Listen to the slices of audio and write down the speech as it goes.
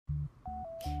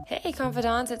Hey,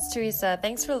 confidants, it's Teresa.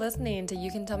 Thanks for listening to You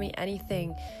Can Tell Me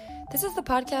Anything. This is the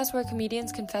podcast where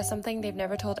comedians confess something they've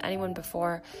never told anyone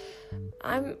before.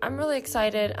 I'm really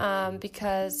excited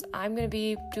because I'm going to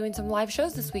be doing some live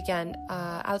shows this weekend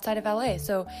outside of LA.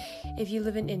 So if you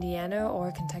live in Indiana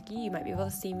or Kentucky, you might be able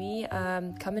to see me.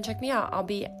 Come and check me out. I'll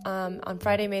be on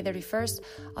Friday, May 31st.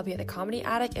 I'll be at the Comedy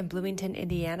Attic in Bloomington,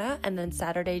 Indiana. And then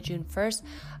Saturday, June 1st,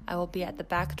 I will be at the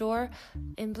Back Door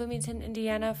in Bloomington,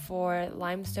 Indiana for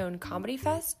Limestone Comedy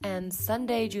Fest. And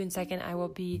Sunday, June 2nd, I will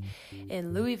be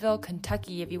in Louisville,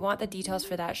 Kentucky. If you want the details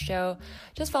for that show,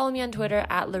 just follow me on Twitter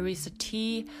at Larissa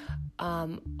T,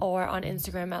 or on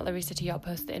Instagram at Larissa T. I'll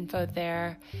post the info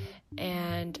there.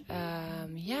 And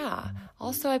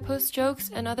also I post jokes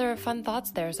and other fun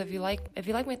thoughts there. So if you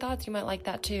like my thoughts, you might like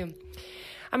that too.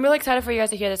 I'm really excited for you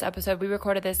guys to hear this episode. We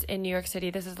recorded this in New York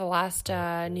City. This is the last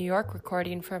New York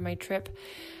recording for my trip.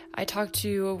 I talked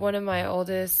to one of my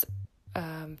oldest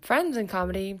friends in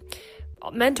comedy,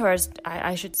 mentors,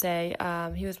 I should say.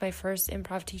 He was my first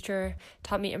improv teacher,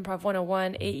 taught me Improv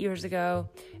 101 8 years ago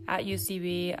at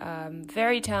UCB.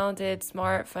 Very talented,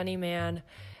 smart, funny man.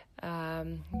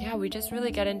 We just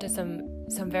really get into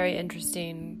some very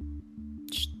interesting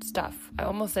stuff. I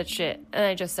almost said shit, and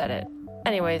I just said it.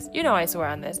 Anyways, I swear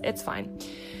on this. It's fine.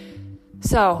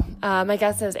 So, my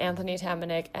guest is Anthony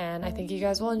Atamanuik, and I think you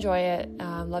guys will enjoy it.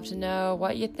 Love to know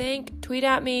what you think. Tweet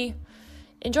at me.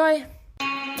 Enjoy.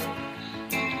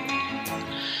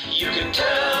 You can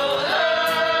tell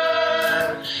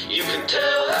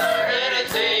her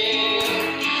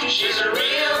anything. She's a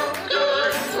real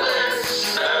good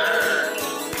listener.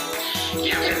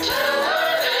 You can tell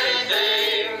her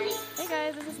anything. Hey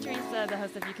guys, this is Teresa, the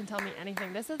host of You Can Tell Me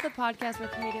Anything. This is the podcast where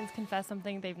comedians confess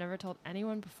something they've never told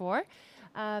anyone before.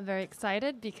 Very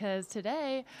excited because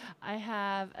today I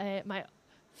have my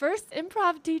first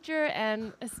improv teacher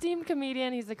and esteemed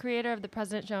comedian. He's the creator of The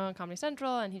President Show on Comedy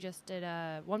Central, and he just did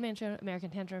a one-man show, American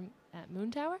Tantrum, at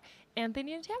Moon Tower.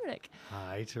 Anthony Atamanuik.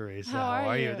 Hi, Teresa. How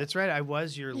are you? That's right. I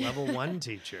was your level 1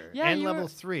 teacher. Yeah, and level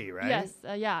 3, right? Yes.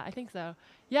 I think so.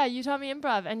 Yeah, you taught me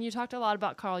improv, and you talked a lot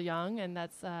about Carl Jung, and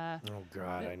that's... oh,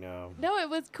 God, I know. No, it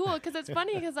was cool, because it's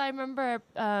funny, because I remember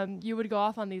you would go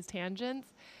off on these tangents,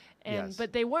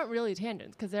 but they weren't really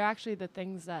tangents, because they're actually the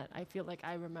things that I feel like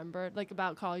I remembered, like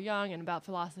about Carl Jung and about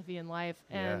philosophy and life,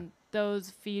 and those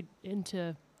feed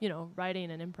into,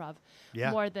 writing and improv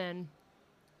more than,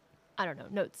 I don't know,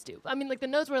 notes do. I mean, like, the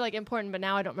notes were, like, important, but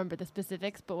now I don't remember the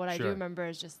specifics, but what I do remember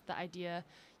is just the idea.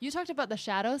 You talked about the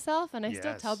shadow self, and I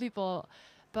still tell people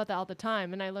about that all the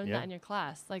time, and I learned that in your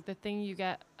class. Like, the thing you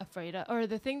get afraid of, or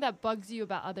the thing that bugs you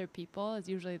about other people is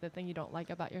usually the thing you don't like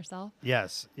about yourself.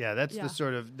 Yes. Yeah, that's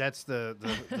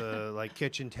the like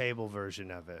kitchen table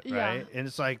version of it, right? And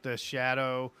it's like the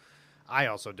shadow. I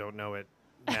also don't know it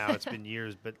now. It's been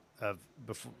years, but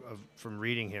from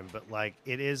reading him, but like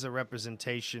it is a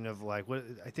representation of like what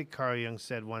I think Carl Jung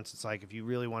said once. It's like if you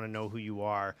really want to know who you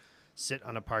are, sit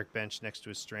on a park bench next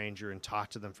to a stranger and talk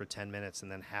to them for 10 minutes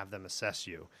and then have them assess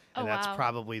you. And that's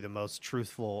probably the most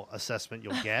truthful assessment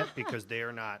you'll get because they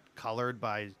are not colored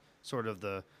by sort of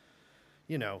the,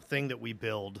 thing that we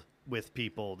build with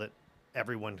people that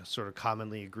everyone sort of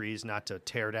commonly agrees not to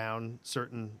tear down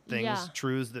certain things,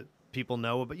 truths that people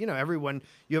know. But, everyone,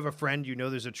 you have a friend,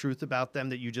 there's a truth about them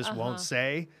that you just won't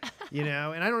say, and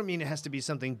I don't mean it has to be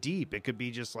something deep. It could be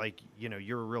just like,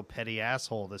 you're a real petty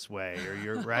asshole this way, or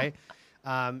you're right.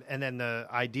 And then the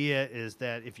idea is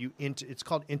that if you, it's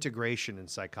called integration in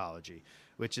psychology,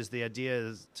 which is the idea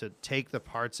is to take the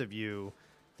parts of you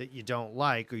that you don't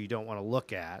like or you don't want to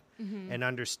look at and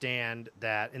understand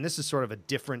that. And this is sort of a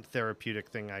different therapeutic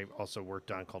thing I also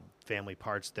worked on called family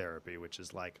parts therapy, which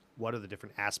is like, what are the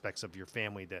different aspects of your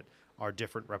family that are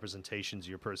different representations of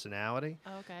your personality?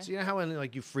 Oh, okay. So how when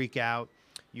like you freak out,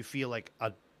 you feel like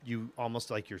you almost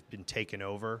like you've been taken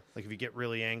over. Like if you get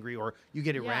really angry or you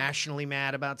get irrationally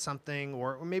mad about something,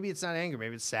 or maybe it's not anger,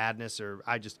 maybe it's sadness, or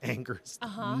anger is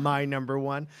my number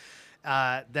one,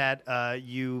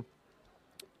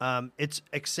 it's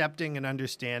accepting and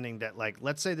understanding that, like,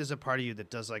 let's say there's a part of you that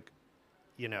does like,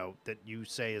 that you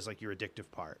say is like your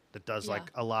addictive part that does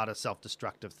like a lot of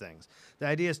self-destructive things. The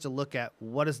idea is to look at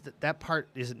what is that part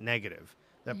isn't negative.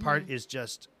 That part is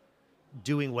just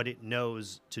doing what it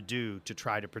knows to do to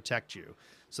try to protect you.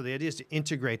 So the idea is to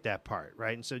integrate that part,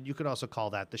 right? And so you could also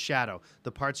call that the shadow,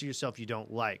 the parts of yourself you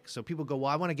don't like. So people go,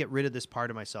 well, I want to get rid of this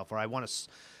part of myself, or I want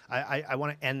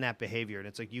to end that behavior. And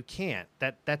it's like, you can't.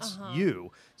 That's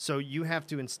you. So you have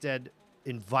to instead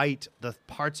invite the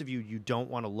parts of you don't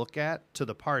want to look at to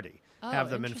the party. Have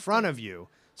them in front of you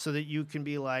so that you can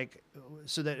be like,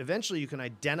 so that eventually you can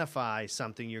identify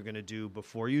something you're going to do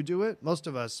before you do it. Most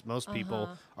people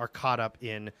are caught up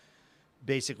in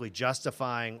basically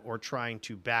justifying or trying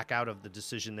to back out of the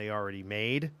decision they already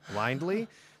made blindly.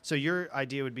 So your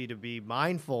idea would be to be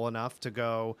mindful enough to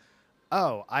go,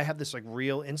 oh, I have this like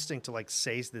real instinct to like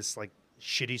say this like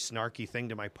shitty, snarky thing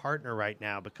to my partner right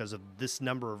now because of this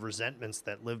number of resentments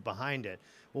that live behind it.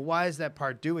 Well, why is that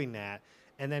part doing that?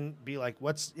 And then be like,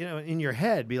 what's, in your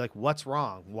head, be like, what's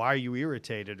wrong? Why are you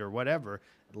irritated or whatever?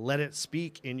 Let it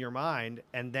speak in your mind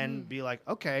and then be like,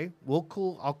 okay, I'll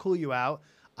cool you out.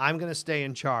 I'm going to stay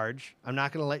in charge. I'm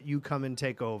not going to let you come and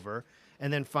take over.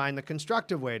 And then find the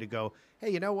constructive way to go, hey,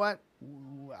 you know what?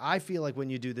 I feel like when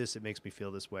you do this, it makes me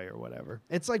feel this way or whatever.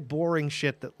 It's like boring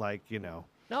shit that like, No,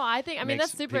 I mean,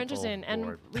 that's super interesting. Bored.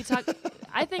 And we talk,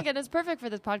 I think it is perfect for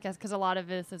this podcast because a lot of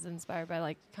this is inspired by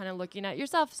like kind of looking at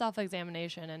yourself,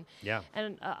 self-examination.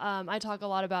 And I talk a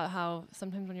lot about how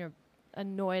sometimes when you're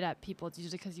annoyed at people, it's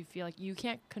usually because you feel like you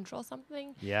can't control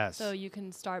something. Yes. So you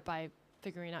can start by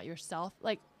figuring out yourself.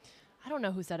 Like, I don't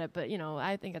know who said it, but,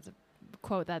 I think it's a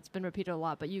quote that's been repeated a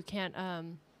lot, but you can't,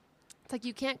 it's like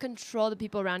you can't control the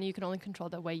people around you. You can only control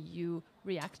the way you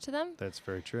react to them. That's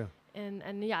very true.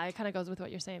 And yeah, it kind of goes with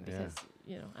what you're saying because,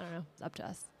 I don't know, it's up to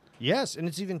us. Yes, and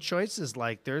it's even choices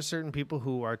like there are certain people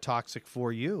who are toxic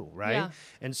for you, right? Yeah.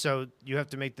 And so you have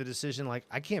to make the decision like,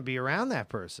 I can't be around that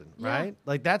person, right?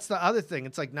 Like that's the other thing.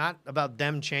 It's like not about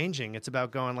them changing. It's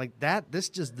about going like this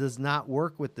just does not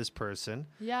work with this person.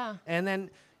 Yeah. And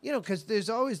then, because there's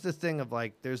always the thing of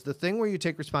like, there's the thing where you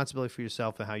take responsibility for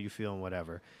yourself and how you feel and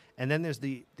whatever. And then there's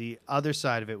the other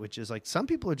side of it, which is like some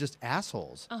people are just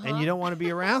assholes and you don't want to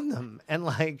be around them. And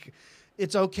like,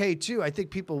 it's okay too. I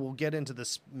think people will get into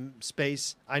this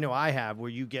space, I know I have, where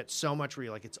you get so much where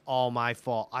you're like, it's all my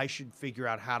fault. I should figure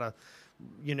out how to,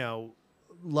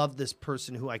 love this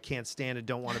person who I can't stand and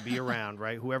don't want to be around,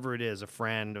 right? Whoever it is, a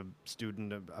friend, a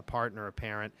student, a partner, a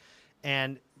parent.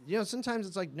 And, sometimes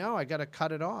it's like, no, I got to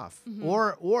cut it off.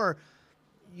 Or,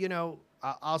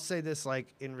 I'll say this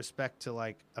like in respect to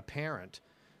like a parent,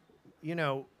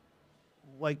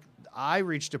 like I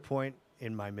reached a point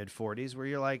in my mid 40s where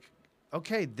you're like,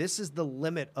 okay, this is the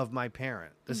limit of my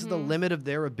parent. This is the limit of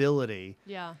their ability.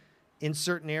 Yeah. In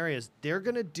certain areas, they're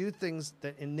going to do things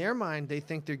that in their mind, they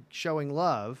think they're showing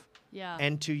love. Yeah.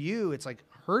 And to you, it's like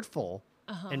hurtful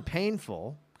and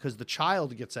painful because the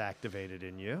child gets activated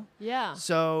in you. Yeah.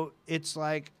 So it's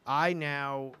like I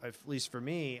now, at least for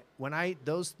me, when I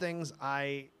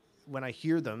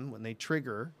hear them, when they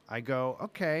trigger, I go,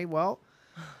 okay, well,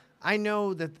 I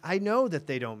know that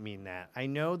they don't mean that. I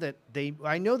know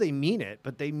they mean it,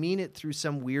 but they mean it through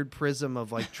some weird prism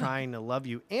of like trying to love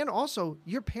you. And also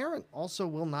your parent also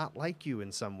will not like you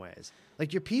in some ways.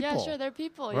 Like your people. Yeah, sure, they're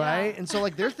people, right? Yeah. And so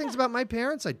like there are things about my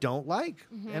parents I don't like.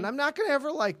 And I'm not going to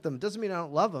ever like them. Doesn't mean I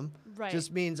don't love them. Right.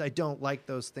 Just means I don't like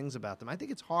those things about them. I think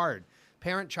it's hard.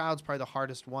 Parent-child's probably the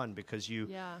hardest one because you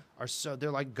are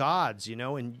they're like gods,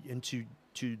 and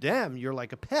to them, you're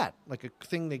like a pet, like a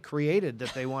thing they created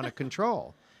that they want to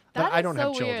control. But I don't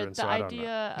have children, weird, so I don't know. The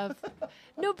idea of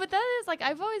no, but that is like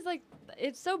I've always like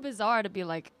it's so bizarre to be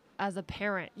like as a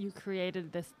parent you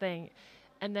created this thing,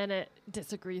 and then it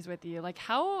disagrees with you. Like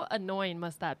how annoying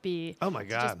must that be? Oh my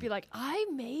God! To just be like I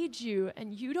made you,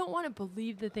 and you don't want to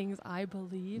believe the things I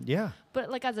believe. Yeah.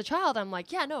 But like as a child, I'm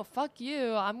like, yeah, no, fuck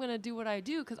you. I'm gonna do what I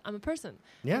do because I'm a person.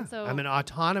 Yeah. And so, I'm an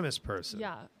autonomous person.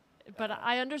 Yeah. But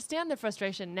I understand the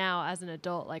frustration now as an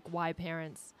adult, like why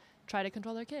parents try to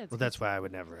control their kids. Well, that's why I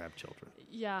would never have children.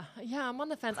 Yeah, I'm on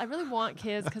the fence. I really want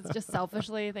kids because just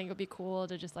selfishly, I think it would be cool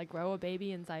to just like grow a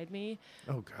baby inside me.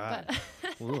 Oh God.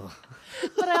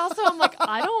 But I also am like,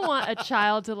 I don't want a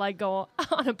child to like go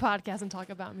on a podcast and talk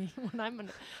about me when I'm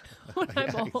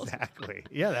old. Exactly.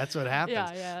 Yeah, that's what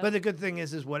happens. Yeah. But the good thing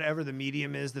is whatever the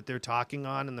medium is that they're talking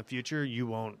on in the future, you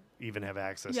won't even have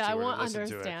access to I or won't listen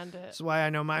understand to it. it. That's why I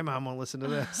know my mom won't listen to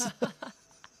this.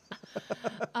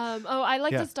 I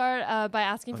like to start by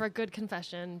asking for a good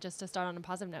confession, just to start on a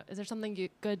positive note. Is there something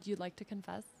good you'd like to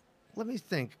confess? Let me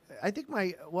think. I think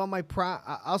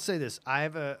I'll say this. I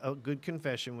have a good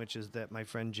confession, which is that my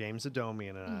friend James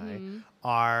Adomian and I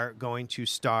are going to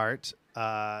start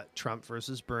Trump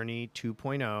versus Bernie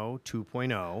 2.0,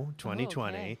 2020.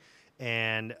 Okay.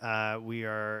 And we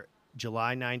are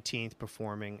July 19th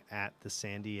performing at the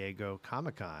San Diego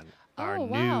Comic-Con. Our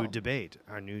new debate,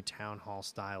 our new town hall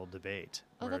style debate.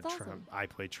 Oh, where that's awesome. I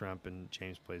play Trump and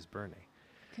James plays Bernie.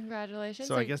 Congratulations.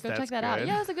 So I guess go that's check that good. out.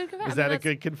 Yeah, that's a good confession. Is that a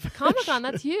good confession? Comic-Con,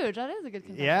 that's huge. That is a good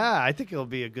confession. Yeah, I think it'll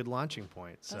be a good launching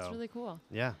point. That's really cool.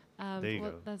 Yeah, there you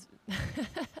go. That's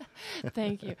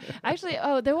Thank you. Actually,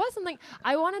 there was something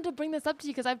I wanted to bring this up to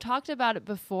you because I've talked about it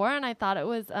before, and I thought it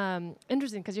was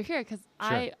interesting because you're here. Because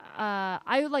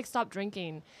I like stopped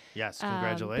drinking. Yes,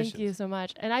 congratulations. Thank you so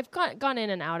much. And I've gone in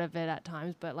and out of it at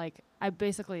times, but like I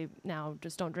basically now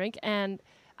just don't drink. And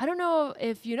I don't know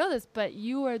if you know this, but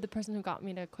you were the person who got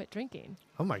me to quit drinking.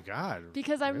 Oh my God.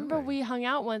 Because I remember we hung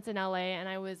out once in LA and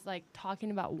I was like talking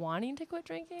about wanting to quit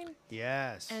drinking.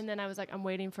 Yes. And then I was like, I'm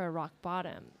waiting for a rock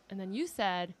bottom. And then you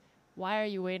said, why are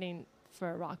you waiting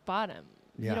for a rock bottom?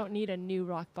 Yeah. You don't need a new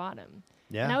rock bottom.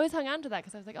 Yeah. And I always hung on to that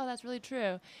because I was like, oh, that's really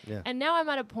true. Yeah. And now I'm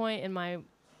at a point in my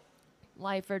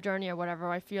life or journey or whatever,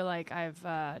 where I feel like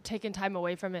I've taken time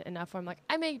away from it enough where I'm like,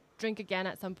 I may drink again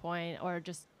at some point or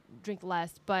just drink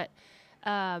less, but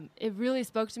it really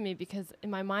spoke to me because in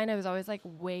my mind I was always like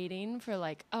waiting for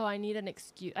like, oh, I need an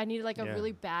excuse, I need like a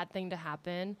really bad thing to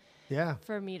happen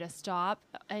for me to stop,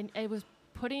 and I was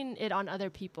putting it on other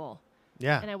people,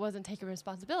 and I wasn't taking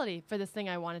responsibility for this thing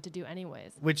I wanted to do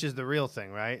anyways, which is the real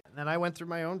thing, right? And I went through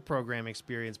my own program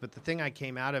experience, but the thing I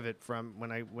came out of it from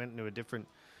when I went into a different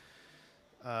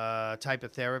type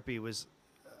of therapy was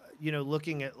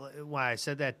looking at why I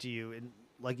said that to you, and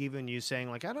like even you saying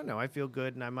like, I don't know, I feel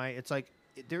good and I might, it's like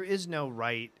there is no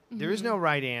right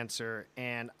answer.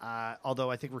 And although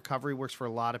I think recovery works for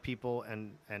a lot of people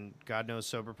and God knows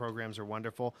sober programs are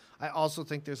wonderful, I also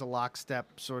think there's a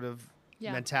lockstep sort of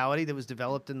mentality that was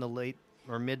developed in the late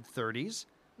or mid 30s,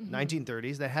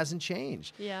 1930s that hasn't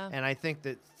changed. Yeah. And I think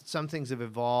that some things have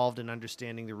evolved in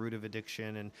understanding the root of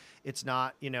addiction, and it's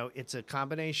not, it's a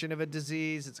combination of a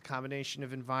disease. It's a combination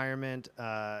of environment.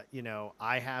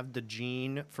 I have the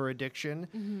gene for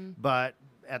addiction, but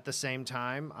at the same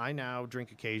time, I now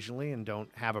drink occasionally and don't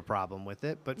have a problem with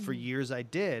it. But for years I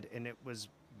did, and it was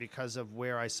because of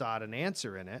where I sought an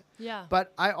answer in it. Yeah.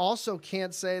 But I also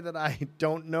can't say that I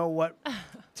don't know what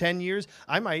 10 years,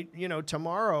 I might,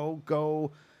 tomorrow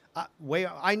go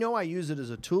I know I use it as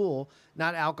a tool,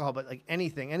 not alcohol, but like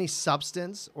anything, any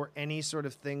substance or any sort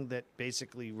of thing that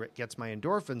basically gets my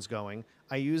endorphins going.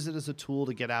 I use it as a tool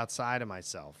to get outside of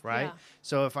myself, right? Yeah.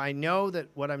 So if I know that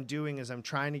what I'm doing is I'm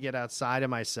trying to get outside of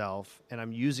myself and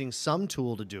I'm using some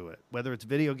tool to do it, whether it's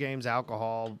video games,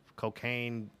 alcohol,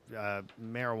 cocaine,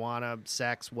 marijuana,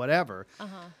 sex, whatever,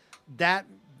 that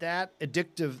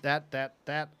addictive,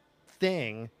 that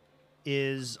thing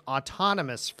is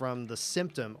autonomous from the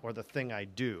symptom or the thing I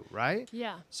do, right?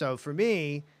 Yeah. So for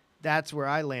me, that's where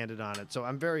I landed on it. So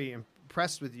I'm very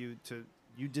impressed with you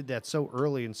you did that so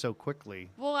early and so quickly.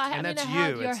 Well, I had your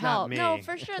it's help. Not me. No,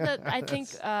 for sure that I think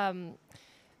I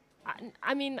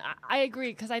agree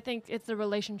because I think it's the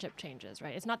relationship changes,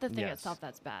 right? It's not the thing itself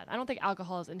that's bad. I don't think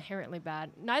alcohol is inherently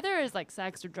bad. Neither is like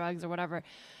sex or drugs or whatever.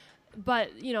 But,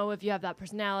 if you have that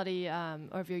personality or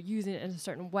if you're using it in a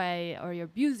certain way or you're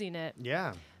abusing it.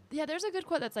 Yeah. Yeah, there's a good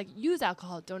quote that's like, use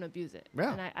alcohol, don't abuse it.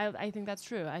 Yeah. And I think that's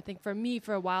true. I think for me,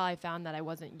 for a while, I found that I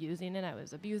wasn't using it. I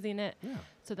was abusing it. Yeah.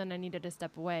 So then I needed to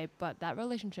step away. But that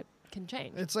relationship can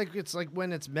change. It's like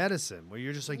when it's medicine, where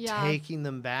you're just like taking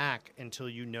them back until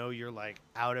you're like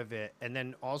out of it. And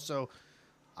then also,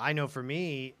 I know for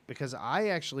me, because I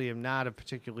actually am not a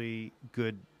particularly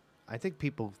good, I think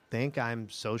people think I'm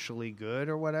socially good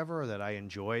or whatever, or that I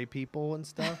enjoy people and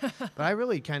stuff, but I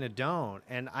really kind of don't.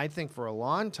 And I think for a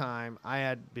long time, I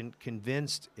had been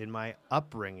convinced in my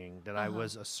upbringing that I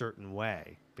was a certain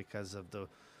way because of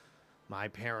my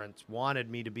parents wanted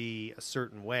me to be a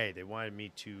certain way. They wanted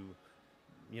me to,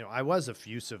 I was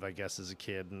effusive, I guess, as a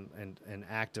kid and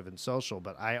active and social,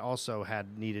 but I also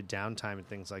had needed downtime and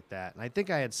things like that. And I think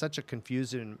I had such a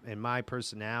confusion in my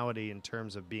personality in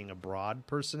terms of being a broad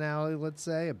personality, let's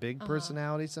say, a big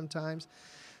personality sometimes,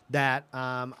 that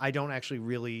I don't actually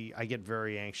really, I get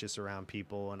very anxious around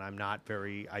people, and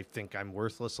I think I'm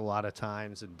worthless a lot of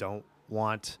times and don't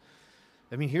want,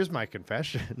 here's my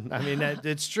confession.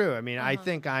 It's true. I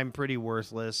think I'm pretty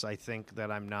worthless. I think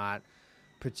that I'm not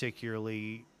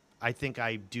particularly, I think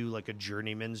I do like a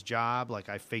journeyman's job. Like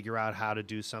I figure out how to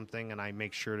do something and I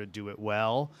make sure to do it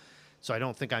well. So I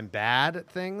don't think I'm bad at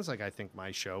things. Like I think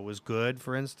my show was good,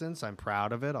 for instance. I'm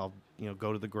proud of it. I'll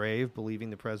go to the grave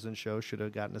believing the President's Show should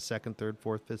have gotten a second, third,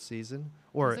 fourth, fifth season,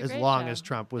 or as long as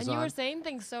Trump was on. And you were saying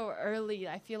things so early.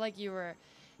 I feel like you were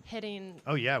hitting.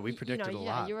 Oh yeah, we predicted a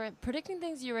lot. You were predicting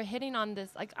things. You were hitting on this.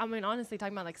 Like honestly,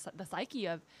 talking about like the psyche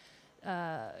of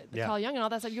Carl Jung and all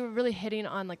that stuff. You were really hitting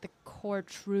on like the core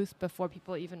truth before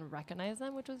people even recognize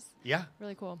them, which was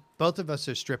really cool. Both of us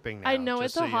are stripping now. I know,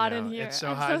 it's so hot in here. It's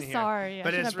so hot in here. Sorry.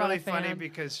 But it's really funny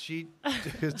because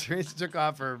Teresa took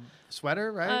off her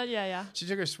sweater, right? Yeah. She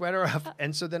took her sweater off,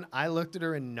 and so then I looked at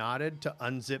her and nodded to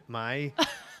unzip my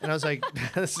And I was like,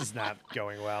 this is not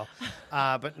going well.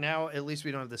 But now at least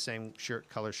we don't have the same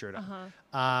color shirt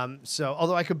on. So,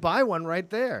 although I could buy one right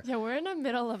there. Yeah, we're in the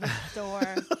middle of a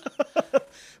store.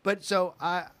 But so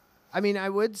I mean, I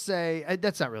would say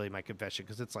that's not really my confession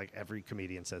because it's like every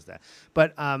comedian says that.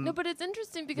 But no, but it's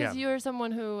interesting because you're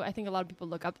someone who I think a lot of people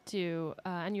look up to,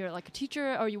 and you're like a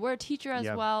teacher, or you were a teacher as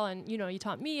well, and you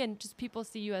taught me, and just people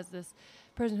see you as this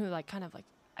person who like kind of like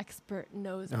expert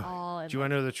knows all. And do you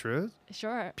want to know the truth?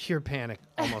 Sure. Pure panic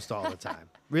almost all the time.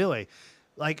 Really,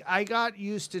 like I got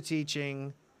used to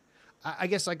teaching. I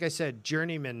guess, like I said,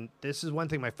 journeyman. This is one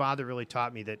thing my father really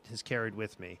taught me that has carried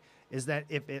with me. Is that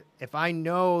if I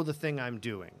know the thing I'm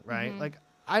doing, right? Like,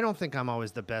 I don't think I'm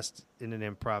always the best in an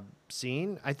improv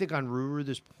scene. I think on Ruru,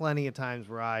 there's plenty of times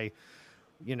where I,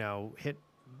 hit,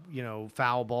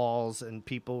 foul balls and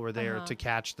people were there to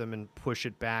catch them and push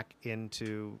it back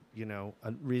into,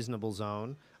 a reasonable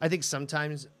zone. I think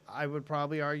sometimes I would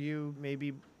probably argue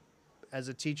maybe as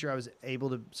a teacher, I was able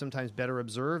to sometimes better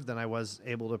observe than I was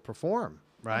able to perform,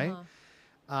 right?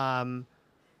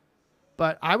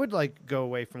 But I would like go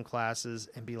away from classes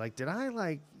and be like, did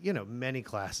I many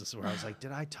classes where I was like,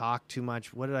 did I talk too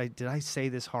much? Did I say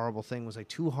this horrible thing? Was I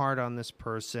too hard on this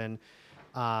person?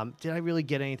 Did I really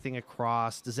get anything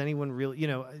across? Does anyone really,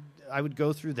 I would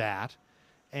go through that.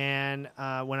 And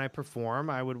when I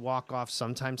perform, I would walk off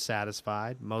sometimes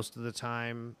satisfied. Most of the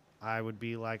time I would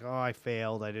be like, oh, I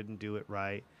failed. I didn't do it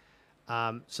right.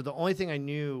 So the only thing I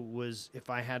knew was if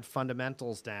I had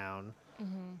fundamentals down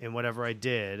in whatever I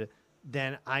did,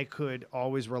 then I could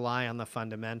always rely on the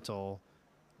fundamental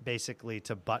basically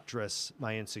to buttress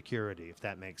my insecurity, if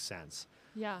that makes sense.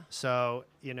 Yeah. So,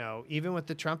 even with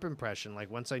the Trump impression,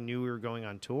 like once I knew we were going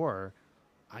on tour,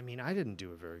 I mean, I didn't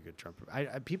do a very good Trump.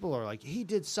 People are like,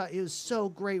 it was so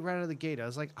great right out of the gate. I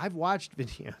was like, I've watched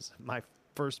videos of my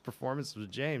first performance with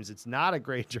James. It's not a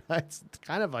great try. It's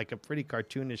kind of like a pretty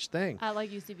cartoonish thing. At like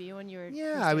UCB when you were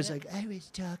I was like, I was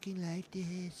talking like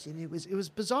this, and it was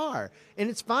bizarre. And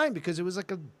it's fine because it was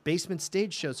like a basement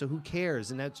stage show, so who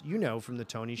cares? And that's from the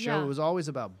Tony show, it was always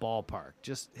about ballpark.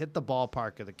 Just hit the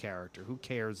ballpark of the character. Who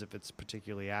cares if it's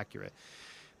particularly accurate?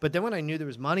 But then when I knew there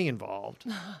was money involved,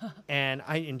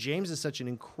 and James is such an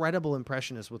incredible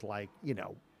impressionist with like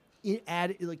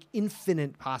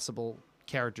infinite possible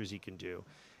characters he can do,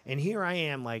 and here I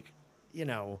am like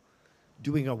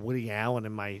doing a Woody Allen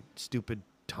in my stupid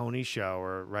Tony show,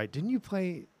 or right? Didn't you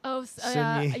play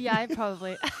Sydney? Yeah, I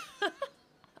probably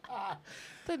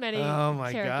played many. Oh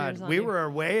my God, we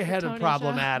were way ahead of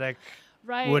problematic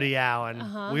right. Woody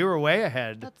Allen. We were way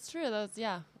ahead. That's true.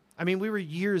 I mean, we were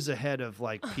years ahead of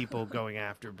like people going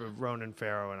after Ronan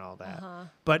Farrow and all that.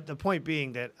 But the point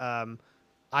being that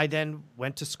I then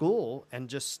went to school and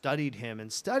just studied him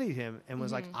and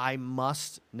was like, I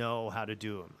must know how to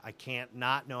do him. I can't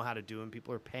not know how to do him.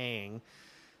 People are paying.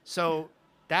 So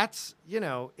that's,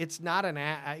 it's not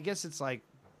I guess it's like,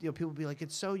 people be like,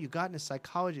 it's so you got into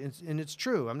psychology. And it's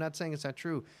true. I'm not saying it's not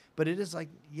true. But it is like,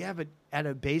 yeah, but at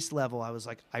a base level, I was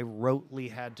like, I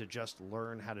rotely had to just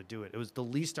learn how to do it. It was the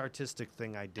least artistic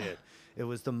thing I did. It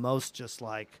was the most just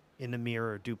like in the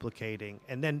mirror duplicating.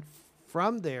 And then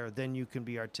from there, then you can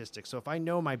be artistic. So if I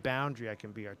know my boundary, I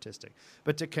can be artistic.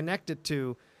 But to connect it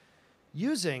to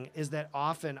using is that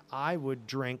often I would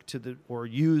drink or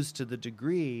use to the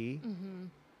degree,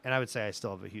 and I would say I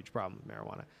still have a huge problem with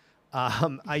marijuana.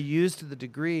 I used to the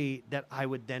degree that I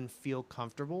would then feel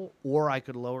comfortable, or I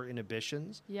could lower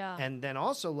inhibitions. Yeah. And then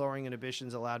also lowering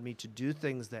inhibitions allowed me to do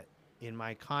things that in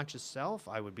my conscious self,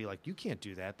 I would be like, you can't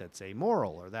do that. That's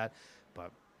amoral or that.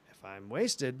 But if I'm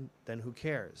wasted, then who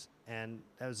cares? And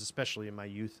that was especially in my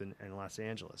youth in Los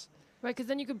Angeles. Right, because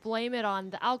then you could blame it on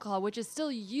the alcohol, which is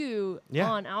still you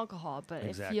on alcohol, but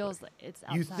it feels like it's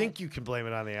outside. You think you can blame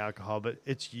it on the alcohol, but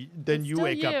then you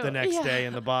wake up the next day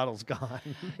and the bottle's gone.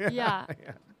 Yeah.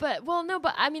 But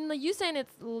I mean, like you saying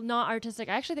it's not artistic,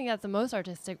 I actually think that's the most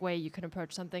artistic way you can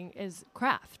approach something is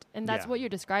craft. And that's what you're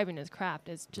describing as craft,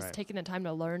 is just taking the time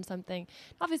to learn something.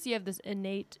 Obviously, you have this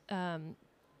innate,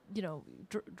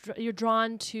 you're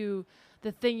drawn to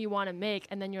the thing you want to make,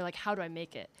 and then you're like, how do I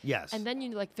make it? Yes. And then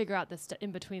you like figure out the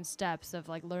in-between steps of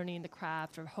like learning the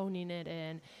craft or honing it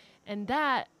in. And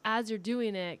that, as you're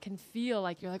doing it, can feel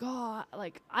like you're like, oh,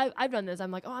 like I've done this. I'm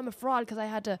like, oh, I'm a fraud because I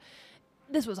had to,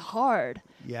 this was hard.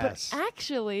 Yes. But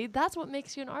actually, that's what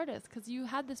makes you an artist, because you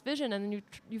had this vision and then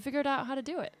you figured out how to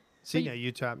do it. See, now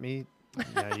you taught me.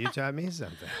 Now you taught me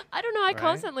something. I don't know. I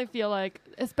constantly feel like,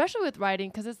 especially with writing,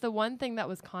 because it's the one thing that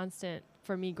was constant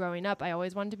for me growing up. I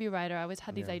always wanted to be a writer. I always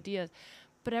had these ideas.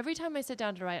 But every time I sit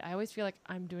down to write, I always feel like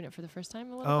I'm doing it for the first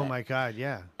time a little Oh bit. my God,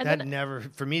 yeah. And that then- never,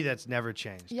 for me, that's never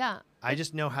changed. Yeah. I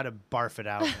just know how to barf it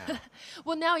out now.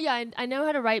 Well, now, yeah, I know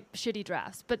how to write shitty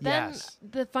drafts. But then Yes.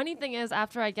 the funny thing is,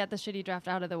 after I get the shitty draft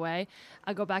out of the way,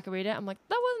 I go back and read it. I'm like,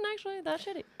 that wasn't actually that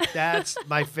shitty. That's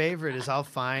my favorite is I'll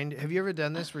find, have you ever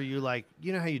done this where you like,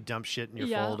 you know how you dump shit in your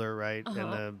Yeah. folder, right?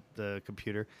 In the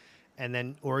computer. And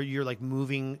then, or you're like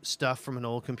moving stuff from an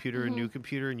old computer to a new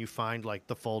computer and you find like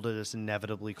the folder that's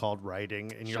inevitably called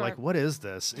writing. And you're Sure. like, what is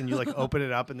this? And you like open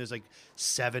it up and there's like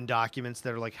 7 documents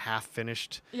that are like half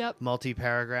finished Yep.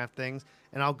 multi-paragraph things.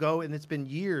 And I'll go, and it's been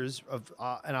years of,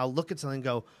 and I'll look at something and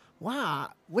go, wow,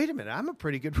 wait a minute, I'm a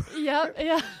pretty good writer. Yep.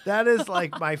 Yeah. That is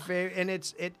like my favorite.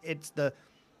 And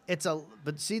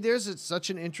but see, there's such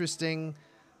an interesting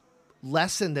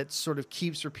lesson that sort of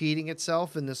keeps repeating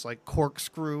itself in this like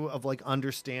corkscrew of like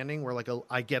understanding where like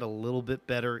I get a little bit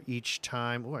better each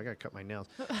time. Oh, I gotta cut my nails.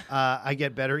 I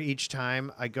get better each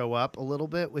time I go up a little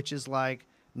bit, which is like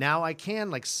now I can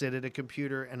like sit at a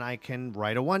computer and I can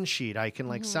write a one sheet. I can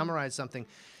like summarize something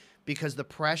because the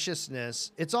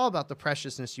preciousness, it's all about the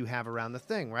preciousness you have around the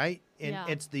thing, right? And Yeah.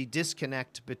 it's the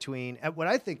disconnect between what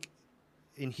I think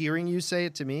in hearing you say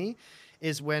it to me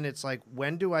is when it's like,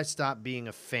 when do I stop being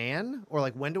a fan? Or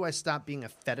like, when do I stop being a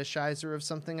fetishizer of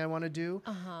something I want to do?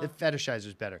 The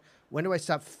fetishizer's better. When do I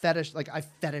stop like I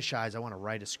fetishize, I want to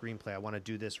write a screenplay, I want to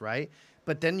do this, right?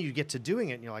 But then you get to doing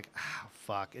it and you're like, oh,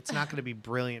 fuck, it's not going to be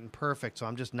brilliant and perfect, so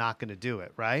I'm just not going to do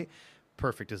it, right?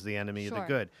 Perfect is the enemy of the Sure.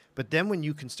 good. But then when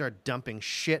you can start dumping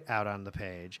shit out on the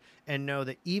page and know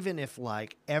that even if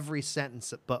like every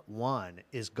sentence but one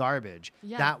is garbage,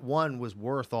 Yeah. that one was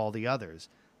worth all the others.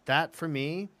 That for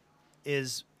me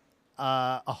is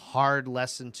a hard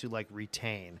lesson to like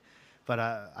retain. But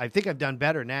I think I've done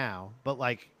better now. But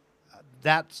like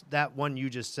that one you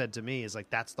just said to me is like,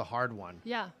 that's the hard one.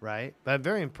 Yeah. Right. But I'm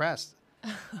very impressed.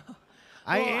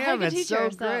 I Well, am. good It's so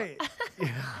teacher, so- great.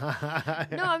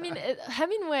 No, I mean,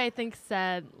 Hemingway, I think,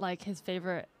 said like his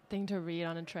favorite thing to read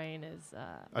on a train is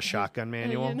A shotgun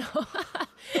manual. You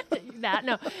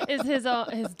know, is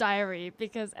his diary,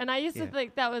 because, and I used to Yeah.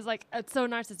 think that was like, it's so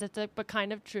narcissistic but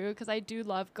kind of true, because I do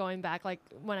love going back. Like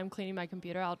when I'm cleaning my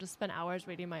computer, I'll just spend hours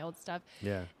reading my old stuff.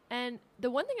 Yeah. And the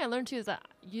one thing I learned too is that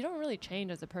you don't really change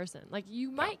as a person. Like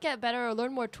you might get better or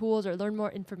learn more tools or learn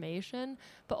more information,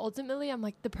 but ultimately I'm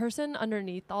like the person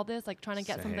underneath all this, like trying to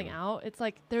get something Same. out. It's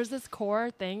like there's this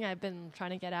core thing I've been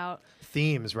trying to get out.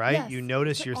 Themes, right? Yes, You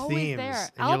notice they're your always themes there.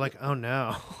 and you're like, oh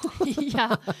no.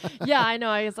 yeah, I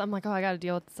know. I'm like, oh, I got to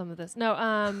deal with some of this. No,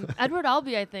 Edward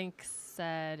Albee, I think,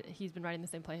 said he's been writing the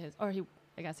same play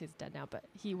I guess he's dead now, but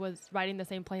he was writing the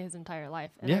same play his entire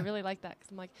life. And I Yeah. really like that,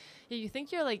 because I'm like, yeah, you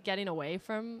think you're like getting away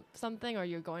from something, or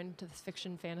you're going to this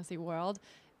fiction fantasy world,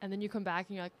 and then you come back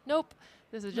and you're like, nope,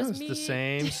 this is just It's me. the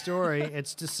same story.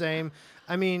 It's the same.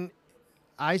 I mean,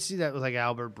 I see that with like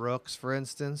Albert Brooks, for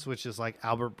instance, which is like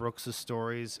Albert Brooks'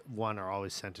 stories, are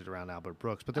always centered around Albert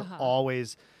Brooks, but they're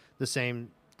always the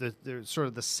same. They're sort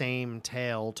of the same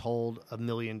tale told a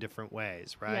million different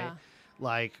ways, right? Yeah.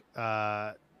 Like,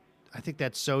 I think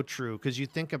that's so true, because you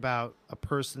think about a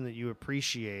person that you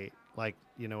appreciate, like,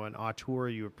 you know, an auteur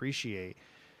you appreciate,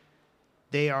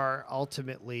 they are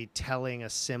ultimately telling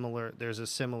there's a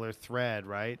similar thread,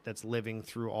 right, that's living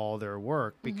through all their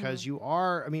work, because you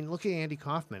are, I mean, look at Andy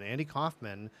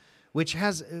Kaufman,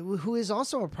 who is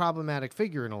also a problematic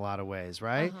figure in a lot of ways,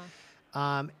 right?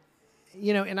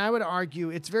 You know, and I would argue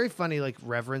it's very funny, like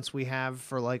reverence we have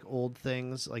for like old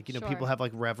things, like, you know, Sure. people have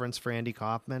like reverence for Andy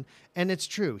Kaufman, and it's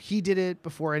true. He did it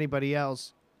before anybody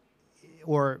else,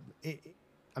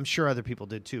 I'm sure other people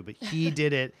did too, but he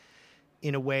did it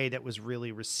in a way that was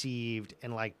really received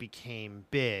and like became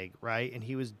big, right? And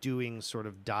he was doing sort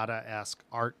of Dada-esque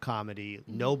art comedy.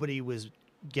 Nobody was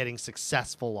getting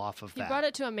successful off of He that. brought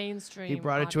it to a mainstream. He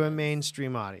brought it to a audience.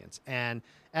 mainstream audience. And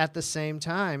at the same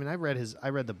time, and I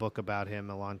read the book about him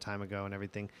a long time ago and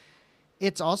everything.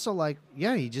 It's also like,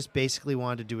 yeah, he just basically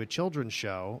wanted to do a children's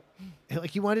show. Like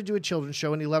he wanted to do a children's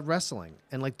show and he loved wrestling.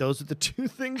 And like those are the two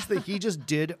things that he just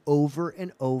did over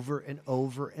and over and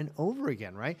over and over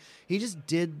again, right? He just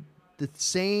did the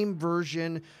same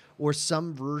version or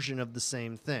some version of the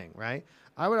same thing, right?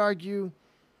 I would argue,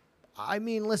 I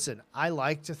mean, listen, I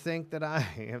like to think that I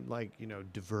am like, you know,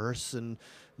 diverse and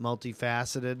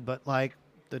multifaceted, but like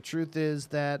the truth is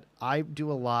that I do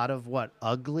a lot of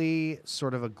ugly,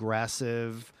 sort of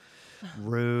aggressive,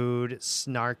 rude,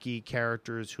 snarky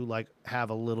characters who like have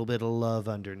a little bit of love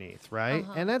underneath, right?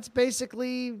 And that's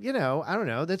basically, you know, I don't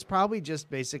know, that's probably just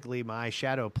basically my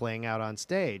shadow playing out on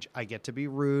stage. I get to be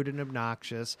rude and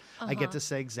obnoxious. I get to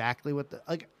say exactly what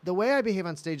the way I behave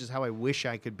on stage is how I wish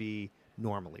I could be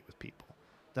normally with people.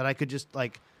 That I could just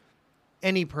like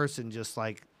any person just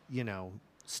like,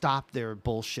 stop their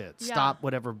bullshit, stop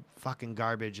whatever fucking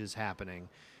garbage is happening,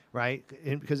 right?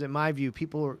 Because in my view,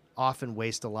 people often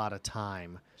waste a lot of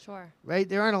time. Sure. Right?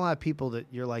 There aren't a lot of people that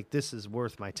you're like, this is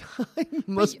worth my time.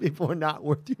 Most people are not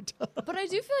worth your time. But I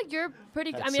do feel like you're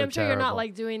pretty, That's I mean, so I'm sure you're not terrible.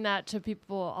 like doing that to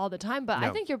people all the time, but I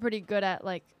No. think you're pretty good at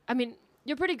like, I mean,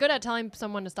 you're pretty good at telling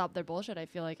someone to stop their bullshit, I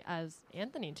feel like, as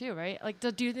Anthony too, right? Like,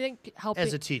 do you think helping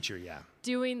As a teacher, yeah.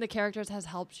 doing the characters has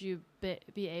helped you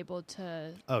be able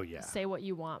to Oh, yeah. say what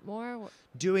you want more?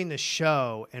 Doing the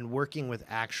show and working with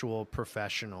actual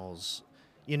professionals,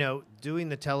 doing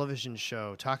the television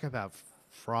show, talk about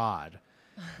fraud.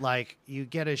 Like, you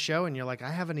get a show and you're like,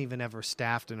 I haven't even ever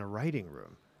staffed in a writing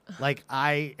room. Like,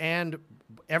 and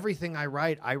everything I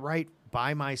write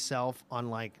by myself on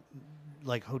like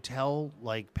hotel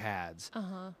like pads.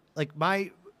 Like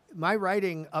my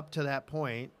writing up to that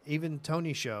point, even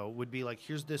Tony's show would be like,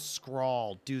 here's this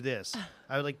scrawl, do this.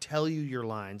 I would like tell you your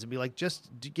lines and be like, just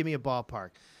give me a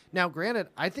ballpark. Now, granted,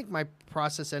 I think my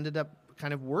process ended up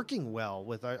kind of working well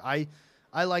with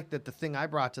I like that the thing I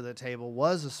brought to the table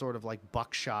was a sort of like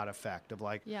buckshot effect of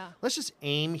like, let's just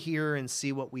aim here and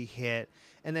see what we hit.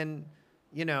 And then,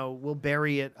 we'll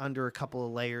bury it under a couple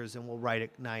of layers and we'll write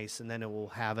it nice and then it will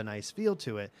have a nice feel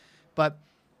to it. But,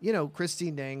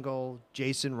 Christine Dangle,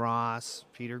 Jason Ross,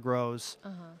 Peter Gross,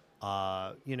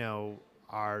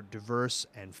 our diverse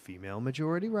and female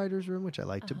majority writers room, which I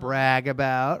like to brag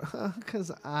about because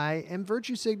I am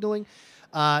virtue signaling.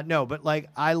 No, but like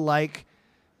I like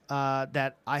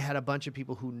that I had a bunch of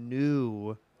people who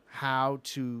knew how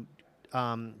to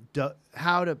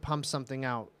pump something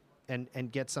out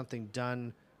and get something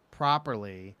done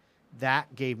properly.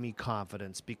 That gave me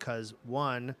confidence because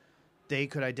one, they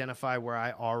could identify where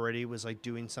I already was like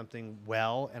doing something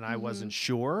well and I wasn't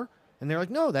sure. And they're like,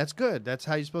 no, that's good. That's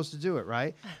how you're supposed to do it,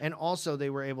 right? And also they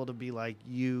were able to be like,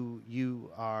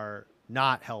 you are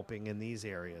not helping in these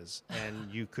areas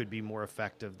and you could be more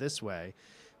effective this way.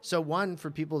 So one,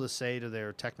 for people to say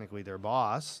to technically their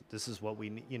boss, this is what we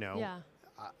need,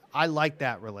 I like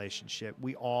that relationship.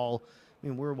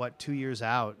 We're 2 years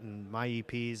out and my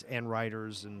EPs and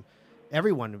writers and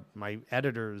everyone, my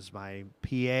editors, my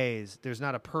PAs, there's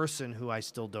not a person who I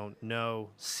still don't know,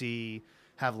 see,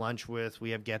 have lunch with. We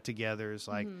have get-togethers.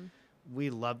 Like we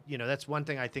love, that's one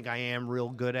thing I think I am real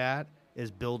good at is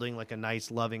building like a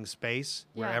nice loving space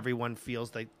where everyone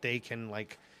feels like they can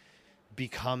like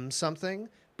become something.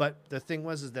 But the thing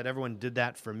is that everyone did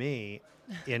that for me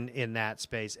in that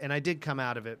space. And I did come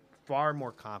out of it far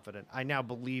more confident. I now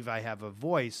believe I have a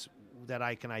voice that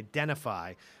I can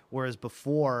identify, whereas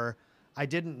before I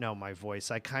didn't know my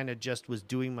voice. I kind of just was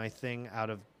doing my thing out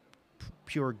of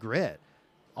pure grit.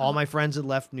 All my friends had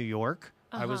left New York.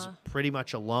 I was pretty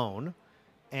much alone.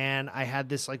 And I had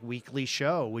this like weekly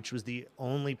show, which was the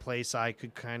only place I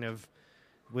could kind of,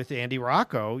 with Andy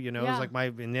Rocco, it was like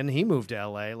and then he moved to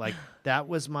LA. Like that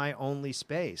was my only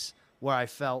space where I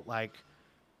felt like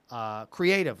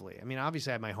creatively. I mean,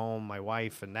 obviously I had my home, my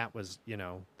wife, and that was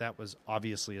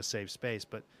obviously a safe space.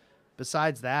 But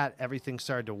besides that, everything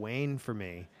started to wane for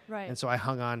me. Right. And so I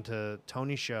hung on to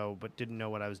Tony's show, but didn't know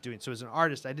what I was doing. So as an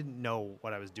artist, I didn't know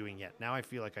what I was doing yet. Now I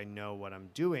feel like I know what I'm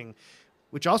doing,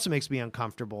 which also makes me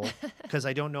uncomfortable because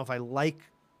I don't know if I like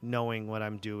knowing what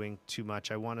I'm doing too much.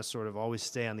 I want to sort of always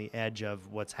stay on the edge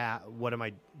of what am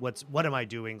I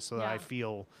doing so that I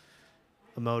feel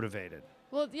motivated.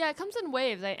 Well, yeah, it comes in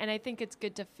waves, and I think it's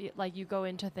good to feel like you go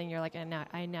into a thing, you're like,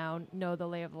 I now know the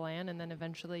lay of the land, and then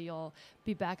eventually you'll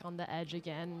be back on the edge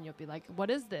again, and you'll be like, what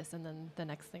is this? And then the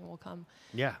next thing will come.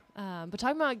 Yeah. But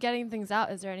talking about getting things out,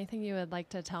 is there anything you would like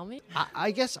to tell me?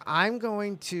 I guess I'm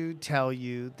going to tell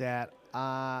you that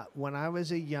when I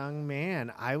was a young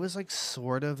man, I was like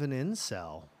sort of an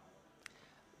incel.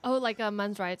 Oh, like a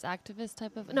men's rights activist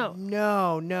type of? No.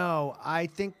 No. I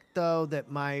think, though,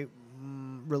 that my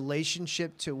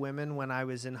relationship to women when I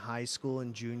was in high school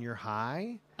and junior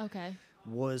high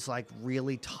was like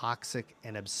really toxic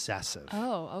and obsessive.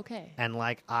 Oh, okay. And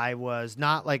like I was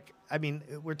not like, I mean,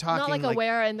 we're talking not like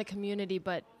aware in the community,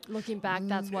 but looking back,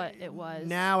 that's what it was.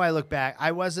 Now I look back,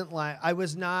 I was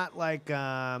not like,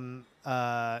 I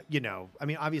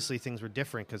mean, obviously things were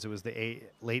different because it was the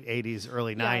late 80s,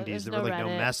 early 90s. There were like no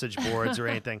message boards or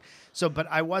anything. So, but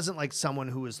I wasn't like someone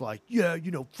who was like,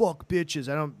 fuck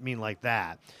bitches. I don't mean like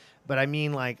that. But I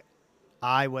mean like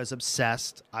I was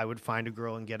obsessed. I would find a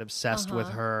girl and get obsessed with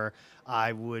her.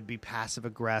 I would be passive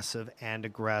aggressive and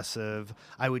aggressive.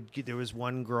 There was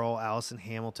one girl, Allison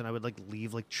Hamilton, I would like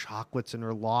leave like chocolates in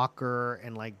her locker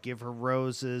and like give her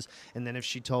roses. And then if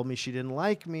she told me she didn't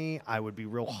like me, I would be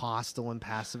real hostile and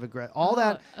passive aggressive. All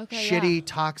that shitty,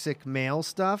 toxic male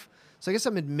stuff. So I guess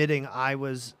I'm admitting I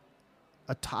was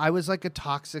like a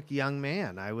toxic young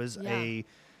man.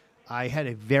 I had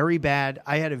a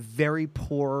very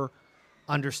poor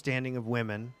understanding of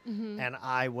women, and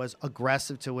I was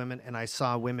aggressive to women, and I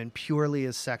saw women purely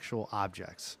as sexual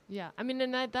objects. Yeah, I mean,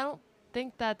 and I don't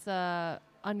think that's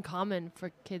uncommon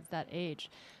for kids that age.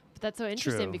 But that's so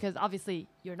interesting because obviously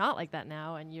you're not like that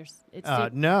now, and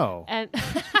no. And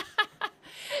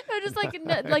I'm just like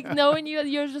knowing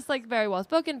you're just like very well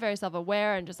spoken, very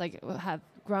self-aware, and just like have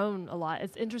grown a lot.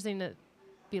 It's interesting to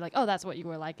be like, oh, that's what you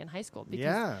were like in high school.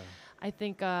 Because I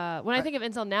think when I think of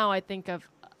incel now, I think of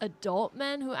adult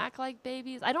men who act like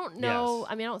babies. I don't know. Yes.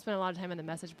 I mean, I don't spend a lot of time on the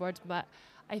message boards, but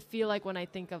I feel like when I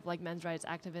think of like men's rights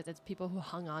activists, it's people who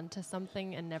hung on to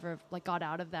something and never like got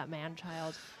out of that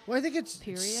man-child. Well, I think it's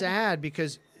sad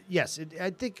because yes, I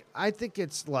think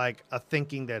it's like a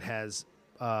thinking that has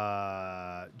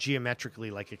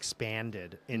geometrically like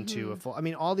expanded into a full. I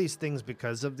mean, all these things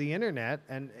because of the internet,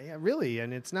 and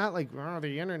and it's not like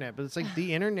the internet, but it's like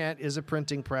the internet is a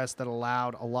printing press that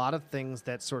allowed a lot of things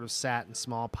that sort of sat in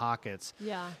small pockets.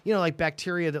 Yeah, like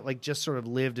bacteria that like just sort of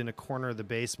lived in a corner of the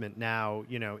basement now,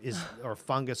 is or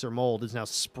fungus or mold is now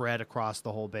spread across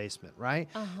the whole basement, right?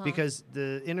 Because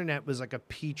the internet was like a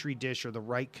petri dish or the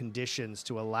right conditions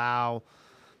to allow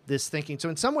this thinking. So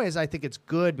in some ways, I think it's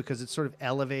good because it sort of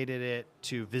elevated it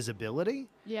to visibility.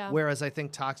 Yeah. Whereas I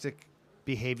think toxic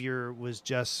behavior was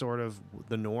just sort of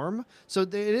the norm. So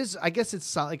it is. I guess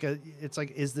it's like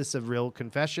is this a real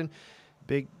confession?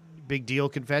 Big deal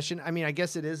confession. I mean, I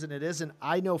guess it is and it isn't.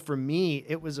 I know for me,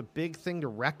 it was a big thing to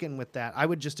reckon with that. I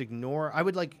would just ignore. I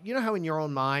would like how in your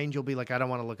own mind you'll be like, I don't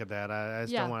want to look at that. I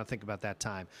just don't want to think about that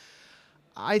time.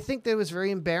 I think that it was very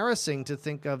embarrassing to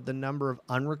think of the number of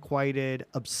unrequited,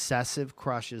 obsessive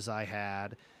crushes I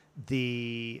had,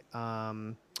 the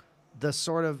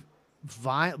sort of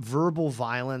verbal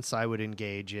violence I would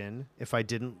engage in if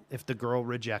the girl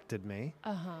rejected me,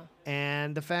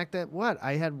 and the fact that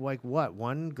I had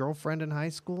one girlfriend in high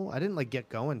school. I didn't get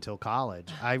going till college.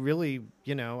 I really,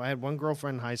 I had one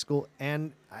girlfriend in high school,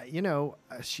 and I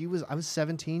was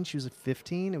 17, she was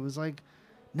 15. It was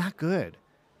not good.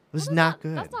 It was not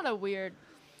good. That's not a weird.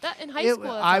 That in high school,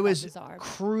 I was bizarre.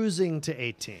 cruising to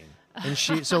 18, and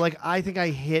she. So I think I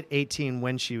hit 18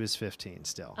 when she was 15.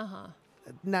 Still,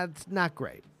 not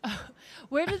great.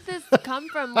 Where did this come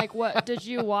from? What did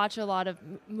you watch a lot of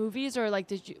movies, or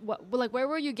did you where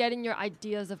were you getting your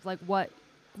ideas of what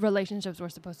relationships were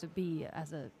supposed to be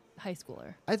as a high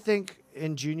schooler? I think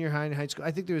in junior high and high school,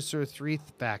 I think there was sort of three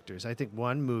factors. I think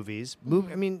one, movies.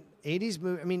 I mean, 80s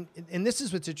movie. I mean, and this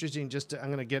is what's interesting. I'm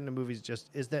going to get into movies.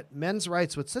 Is that men's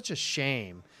rights? What's such a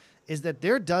shame is that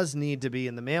there does need to be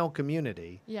in the male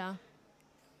community. Yeah.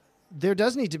 There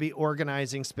does need to be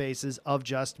organizing spaces of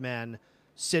just men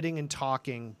sitting and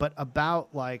talking, but about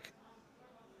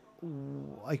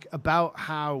about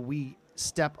how we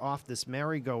step off this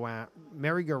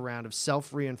merry-go-round of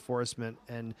self-reinforcement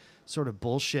and sort of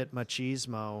bullshit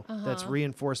machismo that's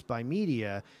reinforced by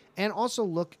media, and also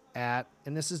look at,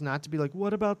 and this is not to be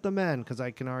what about the men, because I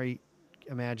can already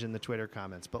imagine the Twitter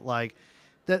comments, but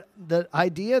the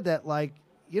idea that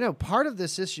part of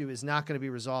this issue is not going to be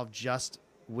resolved just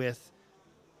with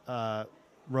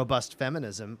robust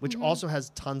feminism, which also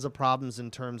has tons of problems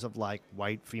in terms of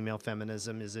white female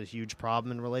feminism is a huge problem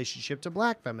in relationship to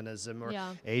black feminism or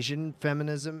Asian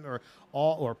feminism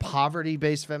or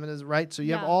poverty-based feminism, right? So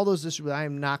you have all those issues that I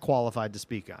am not qualified to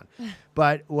speak on.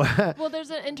 But well,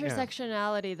 there's an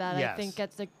intersectionality that I think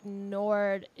gets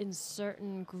ignored in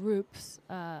certain groups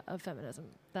of feminism.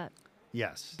 That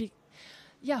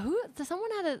someone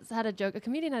had a joke. A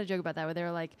comedian had a joke about that where they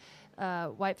were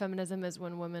white feminism is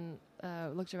when women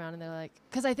looked around and they're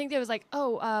because I think they was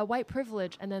white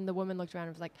privilege, and then the woman looked around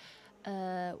and was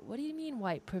what do you mean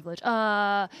white privilege?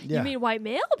 You mean white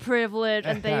male privilege?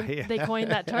 And they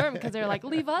coined that term because they're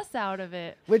leave us out of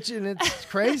it. And it's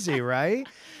crazy, right?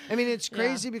 I mean, it's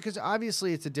crazy because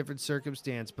obviously it's a different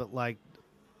circumstance, but I'm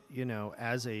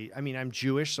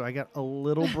Jewish, so I got a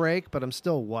little break, but I'm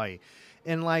still white.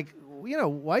 And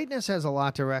whiteness has a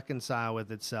lot to reconcile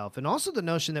with itself. And also the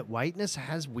notion that whiteness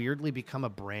has weirdly become a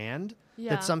brand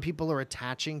that some people are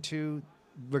attaching to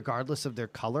regardless of their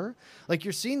color.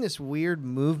 You're seeing this weird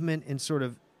movement in sort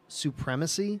of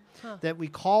supremacy that we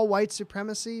call white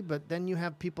supremacy, but then you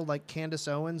have people like Candace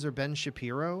Owens or Ben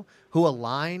Shapiro who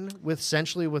align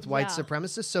essentially with white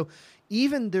supremacists. So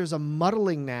even there's a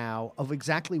muddling now of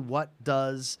exactly what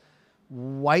does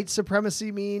white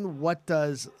supremacy mean, what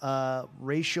does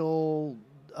racial,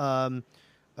 what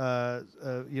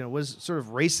does sort of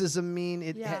racism mean?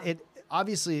 It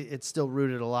obviously it's still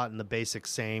rooted a lot in the basic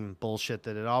same bullshit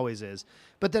that it always is,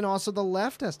 but then also the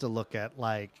left has to look at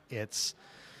like its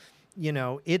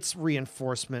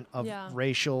reinforcement of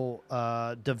racial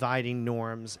dividing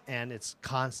norms and its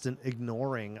constant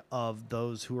ignoring of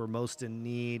those who are most in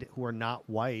need, who are not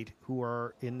white, who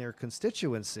are in their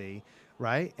constituency,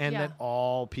 right? And that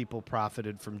all people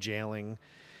profited from jailing,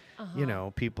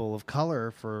 people of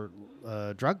color for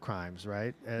drug crimes,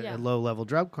 right? Low-level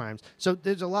drug crimes. So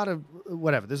there's a lot of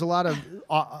whatever. There's a lot of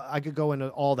I could go into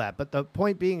all that, but the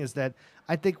point being is that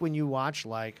I think when you watch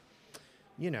like,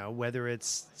 whether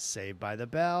it's Saved by the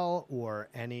Bell or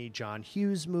any John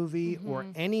Hughes movie or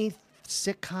any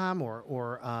sitcom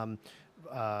or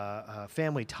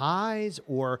Family Ties,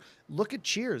 or look at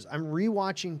Cheers. I'm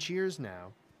rewatching Cheers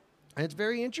now, and it's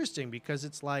very interesting because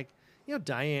it's like,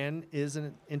 Diane is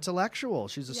an intellectual.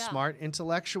 She's a smart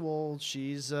intellectual.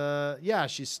 She's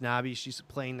she's snobby. She's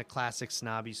playing the classic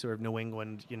snobby sort of New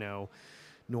England,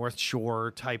 North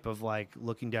Shore type of like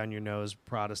looking down your nose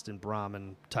Protestant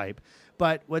Brahmin type.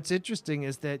 But what's interesting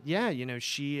is that,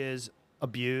 she is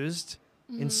abused,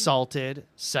 insulted,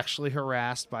 sexually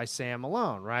harassed by Sam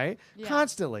Malone, right? Yeah.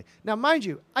 Constantly. Now, mind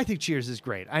you, I think Cheers is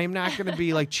great. I am not going to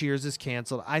be like Cheers is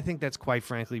canceled. I think that's quite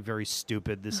frankly very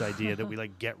stupid, this idea that we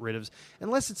like get rid of,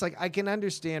 unless it's like, I can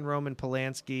understand Roman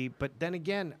Polanski, but then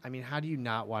again, I mean, how do you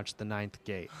not watch The Ninth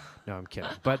Gate? No, I'm kidding.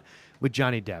 But with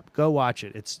Johnny Depp, go watch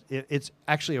it. It's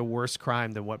actually a worse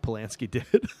crime than what Polanski did.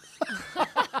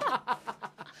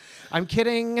 I'm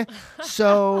kidding.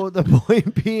 So the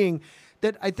point being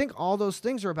that I think all those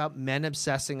things are about men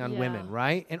obsessing on women,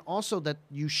 right? And also that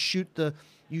you shoot the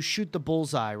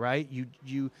bullseye, right?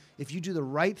 You if you do the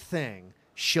right thing,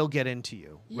 she'll get into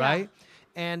you, right?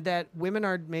 And that women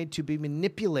are made to be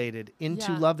manipulated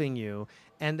into loving you,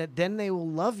 and that then they will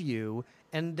love you,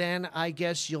 and then I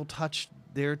guess you'll touch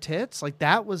their tits. Like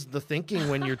that was the thinking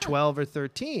when you're 12 or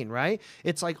 13, right?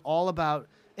 It's like all about,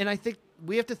 and I think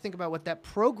we have to think about what that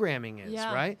programming is,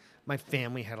 right? My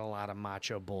family had a lot of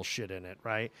macho bullshit in it,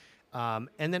 right? And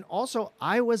then also,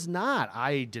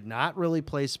 I did not really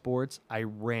play sports. I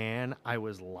ran. I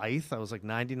was lithe. I was like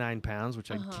 99 pounds,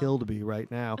 which I'd kill to be right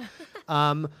now.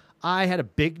 I had a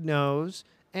big nose,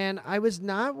 and I was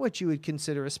not what you would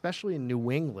consider, especially in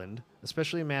New England,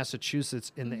 especially in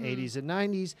Massachusetts in the 80s and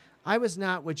 90s, I was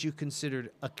not what you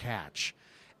considered a catch.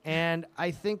 And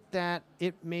I think that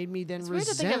it made me then resent. It's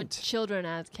weird to think of children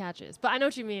as catches, but I know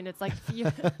what you mean. It's like,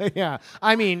 yeah.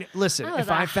 I mean, listen, if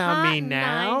I found me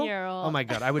now, 9-year-old. oh my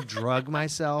God, I would drug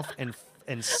myself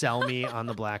and sell me on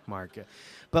the black market.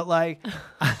 But like,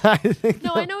 I think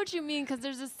I know what you mean, because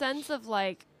there's a sense of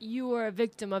like you were a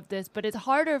victim of this, but it's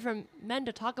harder for men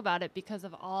to talk about it because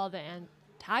of all the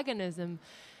antagonism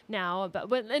now,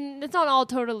 and it's not all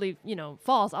totally,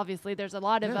 false. Obviously, there's a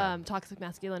lot of toxic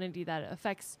masculinity that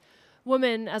affects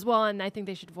women as well, and I think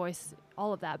they should voice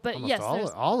all of that. But almost yes,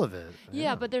 all of it.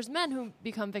 Yeah, but there's men who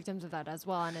become victims of that as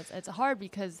well, and it's hard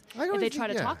because if they try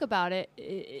to talk about it,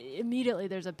 immediately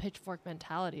there's a pitchfork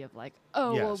mentality of like,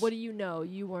 well, what do you know?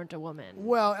 You weren't a woman.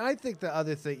 Well, and I think the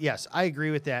other thing, yes, I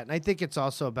agree with that, and I think it's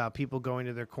also about people going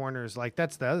to their corners. Like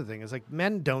that's the other thing is like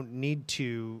men don't need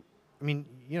to. I mean,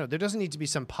 there doesn't need to be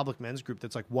some public men's group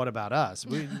that's like, what about us?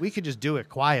 We could just do it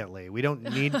quietly. We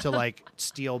don't need to like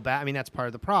steal back. I mean, that's part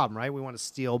of the problem, right? We want to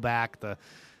steal back the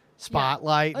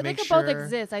spotlight. I think they both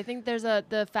exist. I think there's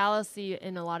the fallacy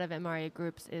in a lot of MRA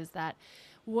groups is that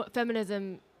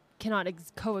feminism cannot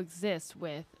coexist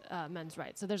with men's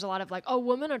rights. So there's a lot of like,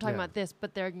 women are talking about this,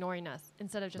 but they're ignoring us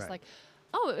instead of just like,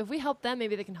 if we help them,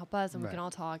 maybe they can help us, and we can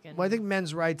all talk. And I think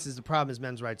men's rights is the problem. Is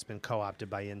men's rights been co-opted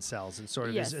by incels and sort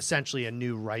of is essentially a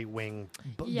new right-wing,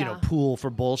 pool for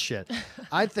bullshit.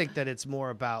 I think that it's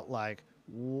more about like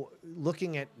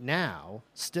looking at now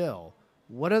still.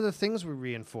 What other things we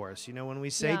reinforce? When we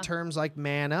say terms like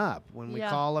 "man up," when we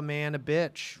call a man a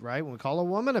bitch, right? When we call a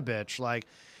woman a bitch, like.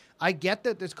 I get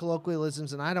that there's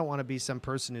colloquialisms, and I don't want to be some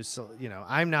person who's,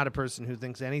 I'm not a person who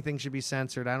thinks anything should be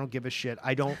censored. I don't give a shit.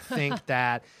 I don't think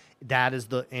that is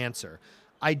the answer.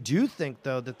 I do think,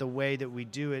 though, that the way that we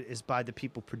do it is by the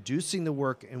people producing the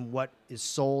work and what is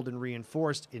sold and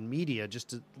reinforced in media, just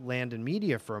to land in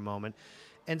media for a moment,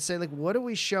 and say, like, what do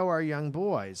we show our young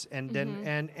boys? And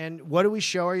then and what do we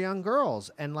show our young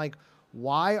girls? And, like,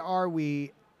 why are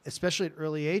we... especially at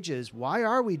early ages, why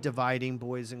are we dividing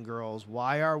boys and girls?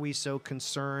 Why are we so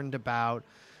concerned about,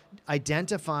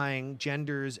 identifying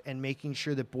genders and making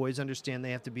sure that boys understand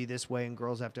they have to be this way and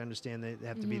girls have to understand they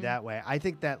have to be that way. I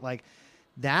think that like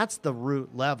that's the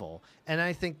root level. And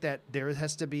I think that there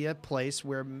has to be a place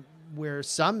where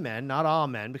some men, not all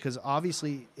men, because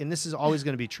obviously, and this is always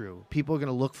going to be true, people are going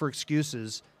to look for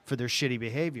excuses for their shitty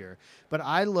behavior. But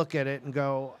I look at it and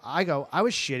I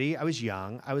was shitty. I was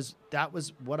young. That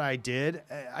was what I did.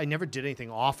 I never did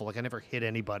anything awful. Like I never hit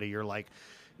anybody or like,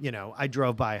 you know, I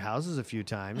drove by houses a few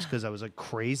times because I was like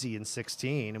crazy in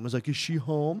 16 and was like, is she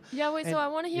home? Yeah, wait, so I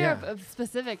want to hear of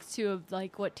specifics too of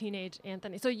like what teenage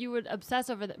Anthony. So you would obsess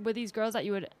over with these girls that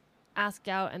you would ask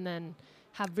out and then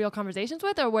have real conversations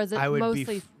with, or was it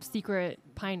mostly secret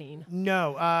pining?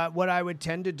 No, what I would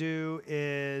tend to do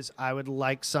is I would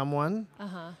like someone,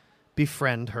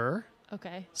 befriend her,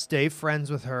 stay friends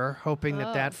with her, hoping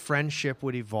that friendship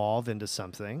would evolve into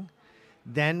something.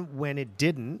 Then when it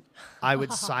didn't, I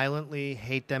would silently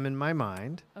hate them in my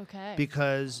mind.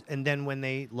 And then when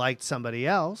they liked somebody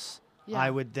else, I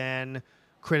would then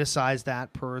criticize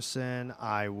that person.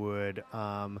 I would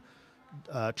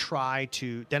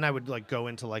then I would like go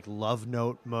into like love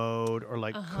note mode or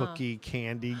like cookie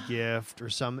candy gift or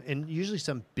and usually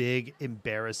some big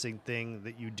embarrassing thing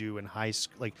that you do in high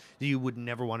school, like that you would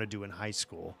never want to do in high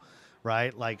school,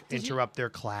 right? Like interrupt their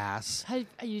class.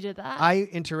 You did that? I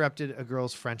interrupted a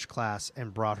girl's French class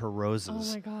and brought her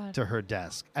roses to her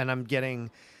desk, and I'm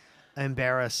getting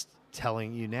embarrassed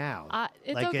telling you now.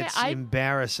 It's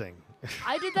embarrassing.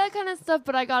 I did that kind of stuff,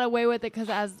 but I got away with it because,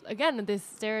 these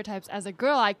stereotypes, as a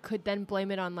girl, I could then blame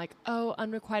it on, like, oh,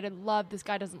 unrequited love, this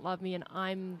guy doesn't love me, and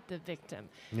I'm the victim.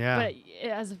 Yeah. But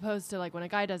as opposed to, like, when a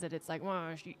guy does it, it's like,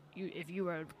 well, if you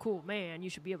were a cool man,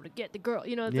 you should be able to get the girl.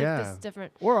 You know, it's like this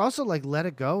different. Or also, like, let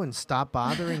it go and stop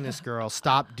bothering this girl.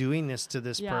 Stop doing this to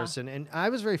this person. And I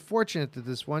was very fortunate that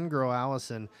this one girl,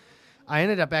 Allison, I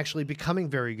ended up actually becoming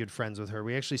very good friends with her.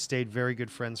 We actually stayed very good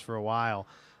friends for a while.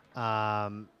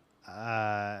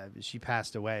 She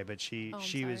passed away, but she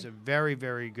was a very,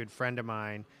 very good friend of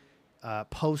mine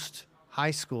post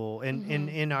high school and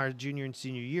in our junior and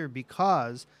senior year,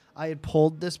 because I had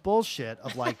pulled this bullshit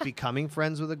of like becoming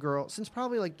friends with a girl since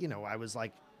probably like, you know, I was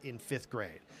like in 5th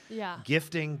grade. Yeah.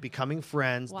 Gifting, becoming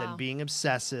friends, then being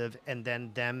obsessive, and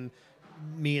then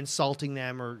me insulting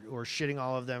them or shitting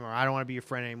all of them, or I don't want to be your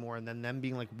friend anymore, and then them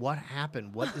being like, what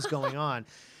happened? What is going on?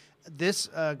 This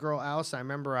girl, Alice, I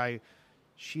remember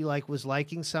she like was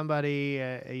liking somebody,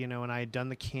 you know, and I had done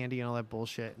the candy and all that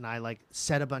bullshit, and I like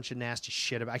said a bunch of nasty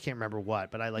shit. I can't remember what,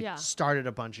 but I like started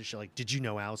a bunch of shit. Like, did you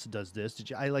know Allison does this?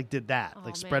 I like did that,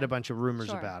 spread a bunch of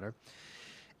rumors about her.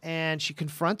 And she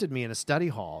confronted me in a study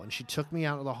hall, and she took me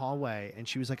out of the hallway, and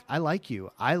she was like, I like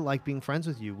you. I like being friends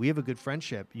with you. We have a good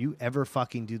friendship. You ever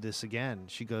fucking do this again?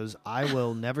 She goes, I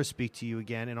will never speak to you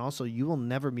again, and also you will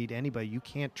never meet anybody. You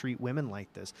can't treat women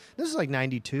like this. This is like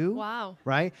 92. Wow.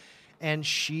 Right? And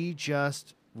she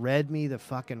just read me the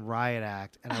fucking riot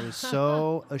act, and I was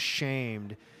so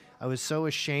ashamed. I was so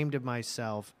ashamed of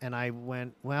myself, and I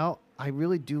went, well, I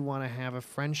really do want to have a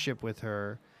friendship with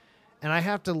her. And I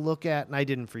have to look at, and I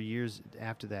didn't for years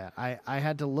after that, I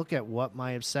had to look at what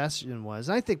my obsession was.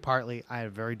 And I think partly I had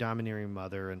a very domineering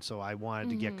mother, and so I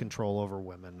wanted to get control over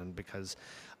women, and because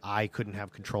I couldn't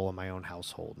have control of my own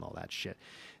household and all that shit.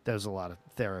 There was a lot of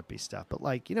therapy stuff. But,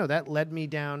 like, you know, that led me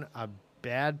down a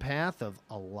bad path of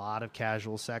a lot of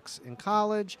casual sex in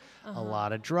college, a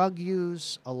lot of drug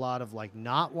use, a lot of, like,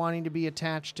 not wanting to be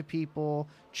attached to people,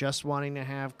 just wanting to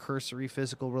have cursory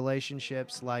physical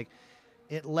relationships, like...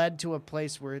 It led to a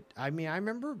place where, I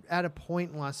remember at a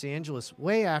point in Los Angeles,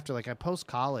 way after, like, I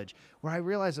post-college, where I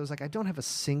realized I was like, I don't have a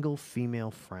single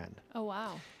female friend. Oh,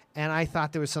 wow. And I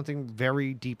thought there was something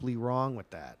very deeply wrong with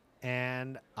that.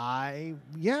 And I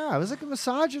was like a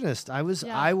misogynist. I was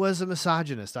a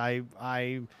misogynist. I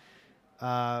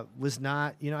was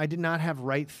not, you know, I did not have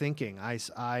right thinking.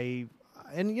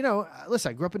 And, you know,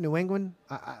 listen, I grew up in New England.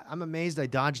 I'm amazed I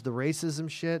dodged the racism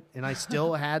shit, and I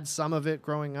still had some of it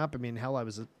growing up. I mean, hell, I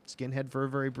was a skinhead for a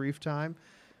very brief time.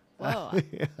 Whoa,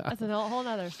 that's a whole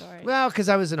other story. Well, because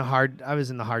I was in the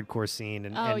hardcore scene,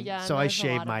 and so I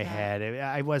shaved my head.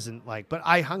 I wasn't like, but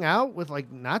I hung out with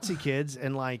like Nazi kids,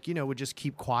 and like, you know, would just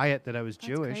keep quiet that I was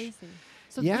Jewish. Crazy.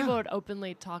 So people would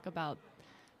openly talk about.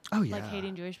 Oh, yeah. Like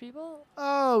hating Jewish people?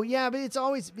 Oh, yeah, but it's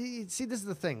always... See, this is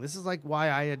the thing. This is like why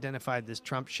I identified this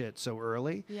Trump shit so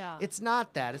early. Yeah. It's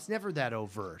not that. It's never that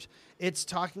overt. It's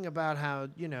talking about how,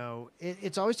 you know...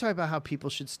 It's always talking about how people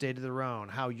should stay to their own,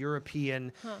 how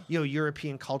European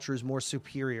culture is more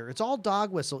superior. It's all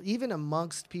dog whistle, even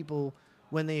amongst people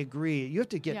when they agree. You have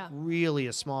to get really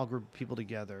a small group of people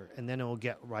together, and then it will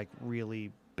get, like,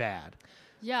 really bad.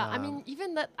 Yeah, I mean,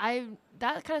 even that kind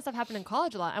of stuff happened in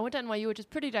college a lot. I went to NYU, which is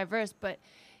pretty diverse, but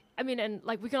I mean, and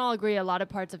like we can all agree, a lot of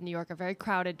parts of New York are very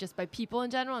crowded just by people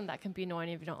in general, and that can be annoying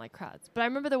if you don't like crowds. But I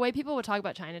remember the way people would talk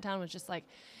about Chinatown was just like,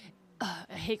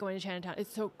 I hate going to Chinatown.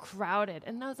 It's so crowded.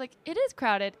 And I was like, it is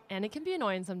crowded, and it can be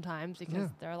annoying sometimes because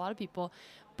there are a lot of people.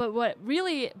 But what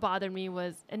really bothered me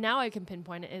was, and now I can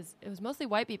pinpoint it, is it was mostly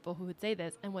white people who would say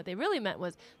this, and what they really meant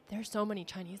was, there's so many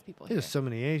Chinese people here. There's so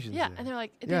many Asians Yeah, there. and they're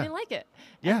like, they didn't like it.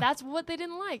 Yeah. And that's what they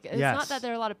didn't like. It's not that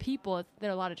there are a lot of people, it's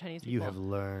there are a lot of Chinese people. You have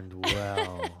learned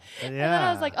well. And then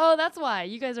I was like, oh, that's why.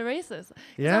 You guys are racist.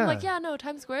 Yeah. I'm like, yeah, no,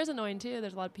 Times Square is annoying too.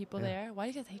 There's a lot of people there. Why do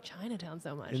you guys hate Chinatown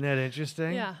so much? Isn't that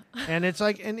interesting? Yeah. And it's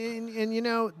like, and you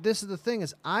know, this is the thing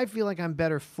is I feel like I'm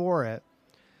better for it.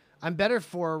 I'm better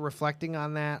for reflecting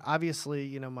on that. Obviously,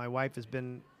 you know, my wife has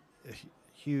been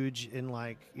huge in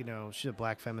like, you know, she's a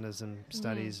black feminism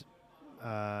studies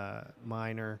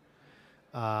minor.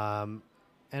 And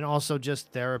also just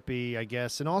therapy, I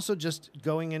guess. And also just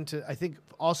going into, I think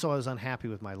also I was unhappy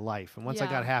with my life. And once I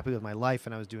got happy with my life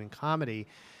and I was doing comedy,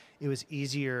 it was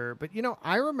easier. But, you know,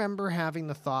 I remember having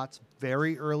the thoughts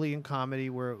very early in comedy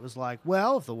where it was like,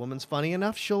 well, if the woman's funny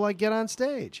enough, she'll like get on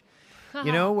stage.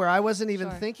 You know, where I wasn't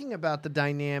even thinking about the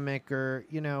dynamic or,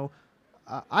 you know,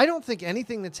 I don't think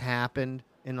anything that's happened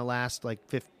in the last like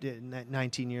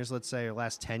 19 years, let's say, or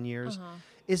last 10 years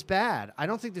is bad. I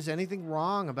don't think there's anything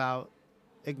wrong about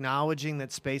acknowledging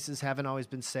that spaces haven't always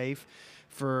been safe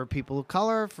for people of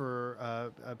color,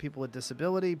 for people with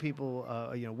disability,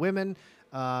 people, you know, women.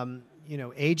 You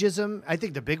know, ageism. I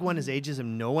think the big one is ageism.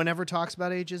 No one ever talks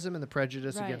about ageism and the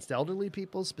prejudice against elderly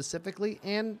people specifically,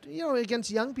 and, you know, against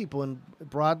young people and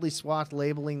broadly swath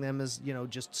labeling them as, you know,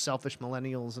 just selfish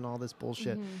millennials and all this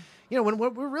bullshit. You know, when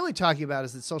what we're really talking about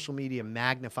is that social media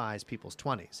magnifies people's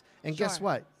 20s. And guess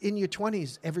what? In your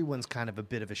 20s, everyone's kind of a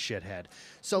bit of a shithead.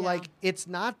 So, like, it's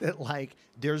not that, like,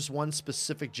 there's one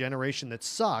specific generation that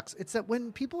sucks. It's that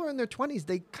when people are in their 20s,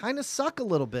 they kind of suck a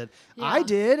little bit. I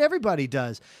did. Everybody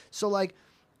does. So, like,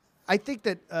 I think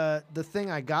that the thing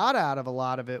I got out of a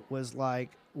lot of it was,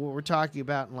 like, what we're talking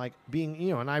about and, like, being,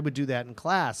 you know, and I would do that in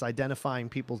class, identifying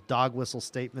people's dog whistle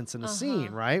statements in a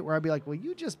scene, right? Where I'd be like, well,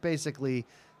 you just basically...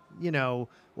 You know,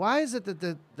 why is it that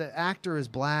the actor is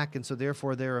black and so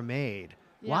therefore they're a maid?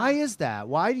 Why is that?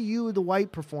 Why do you, the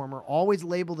white performer, always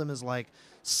label them as like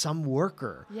some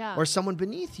worker or someone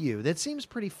beneath you? That seems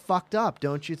pretty fucked up,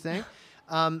 don't you think?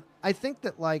 I think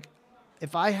that, like,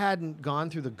 if I hadn't gone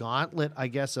through the gauntlet, I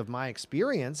guess, of my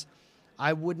experience,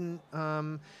 I wouldn't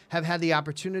have had the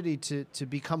opportunity to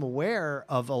become aware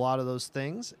of a lot of those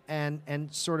things and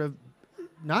sort of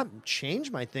not change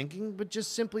my thinking, but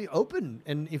just simply open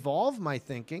and evolve my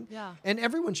thinking. Yeah. And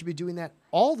everyone should be doing that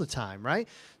all the time, right?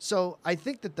 So I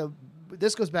think that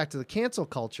this goes back to the cancel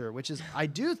culture, which is I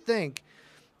do think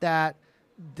that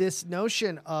this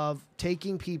notion of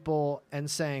taking people and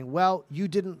saying, well, you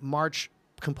didn't march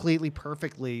completely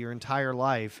perfectly your entire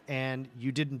life and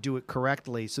you didn't do it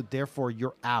correctly, so therefore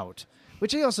you're out.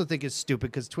 Which I also think is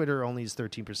stupid because Twitter only is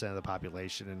 13% of the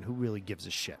population, and who really gives a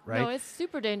shit, right? No, it's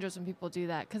super dangerous when people do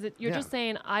that because you're just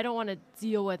saying, I don't want to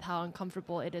deal with how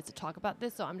uncomfortable it is to talk about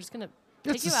this, so I'm just going to take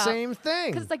you out. It's the same thing.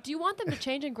 Because it's like, do you want them to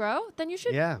change and grow? Then you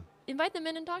should invite them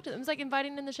in and talk to them. It's like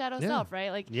inviting in the shadow self,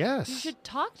 right? Like, you should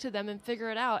talk to them and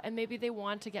figure it out, and maybe they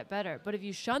want to get better. But if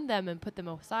you shun them and put them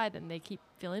aside, then they keep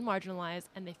feeling marginalized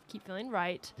and they keep feeling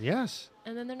right. Yes.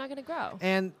 And then they're not going to grow.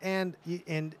 And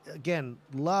again,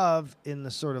 love in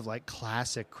the sort of like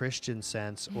classic Christian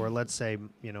sense, or let's say,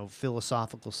 you know,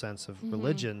 philosophical sense of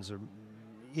religions, or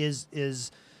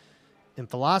is in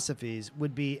philosophies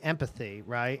would be empathy,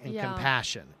 right? And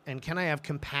compassion. And can I have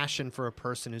compassion for a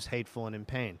person who's hateful and in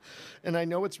pain? And I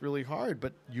know it's really hard,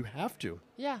 but you have to.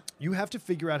 Yeah. You have to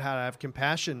figure out how to have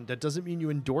compassion. That doesn't mean you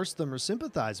endorse them or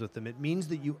sympathize with them. It means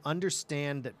that you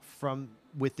understand that from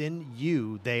within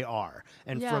you, they are.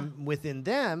 And from within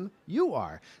them, you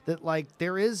are. That, like,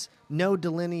 there is no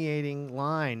delineating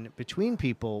line between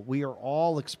people. We are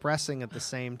all expressing at the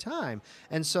same time.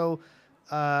 And so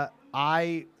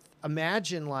I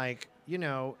imagine, like, you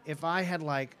know, if I had,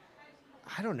 like,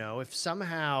 I don't know, if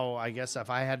somehow, I guess,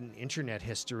 if I had an internet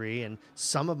history and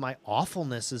some of my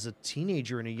awfulness as a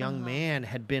teenager and a young man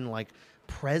had been, like,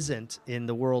 present in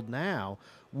the world now,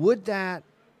 would that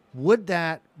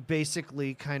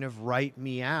basically kind of write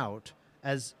me out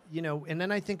as, you know? And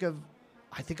then I think of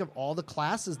all the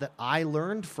classes that I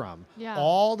learned from,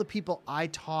 all the people I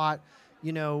taught,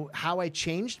 you know, how I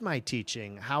changed my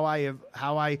teaching, how I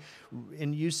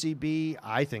in UCB,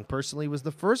 I think personally was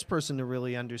the first person to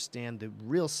really understand the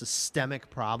real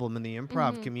systemic problem in the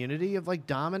improv community of, like,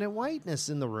 dominant whiteness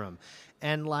in the room.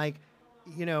 And, like,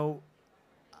 you know,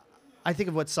 I think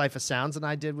of what Cypher Sounds and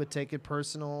I did with Take It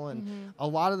Personal, and a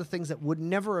lot of the things that would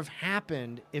never have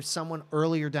happened if someone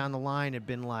earlier down the line had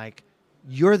been like,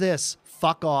 you're this,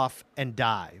 fuck off and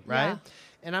die, right? Yeah.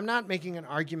 And I'm not making an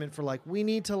argument for like, we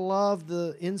need to love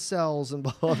the incels and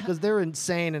blah, because they're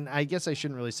insane. And I guess I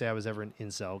shouldn't really say I was ever an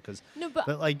incel because, No,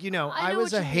 but like, you know, I I know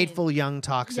was what a you hateful, mean. young,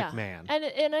 toxic man.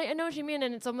 And I know what you mean.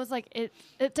 And it's almost like it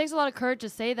takes a lot of courage to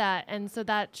say that. And so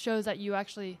that shows that you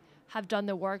actually have done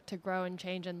the work to grow and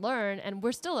change and learn. And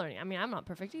we're still learning. I mean, I'm not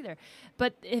perfect either.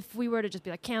 But if we were to just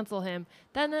be like, cancel him,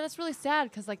 then it's really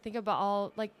sad. Because like, think of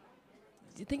all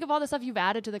the stuff you've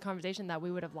added to the conversation that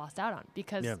we would have lost out on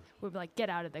because we'd be like, get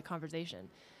out of the conversation.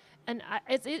 And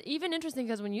it's even interesting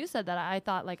because when you said that, I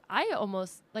thought like, I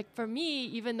almost like for me,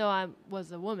 even though I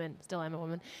was a woman, still I'm a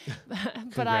woman,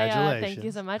 but thank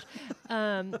you so much.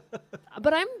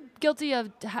 But I'm guilty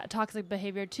of toxic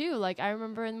behavior too. Like I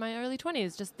remember in my early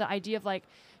 20s, just the idea of like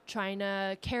trying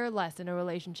to care less in a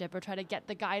relationship or try to get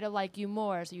the guy to like you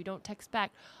more so you don't text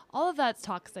back. All of that's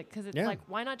toxic because it's like,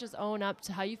 why not just own up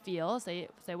to how you feel, say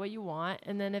what you want,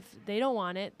 and then if they don't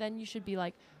want it, then you should be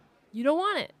like, you don't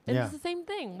want it. And it's the same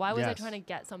thing. Why was I trying to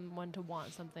get someone to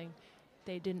want something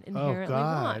they didn't inherently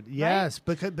want? Yes,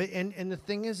 right? because and the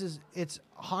thing is it's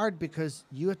hard because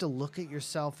you have to look at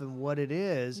yourself and what it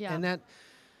is, and that,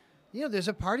 you know, there's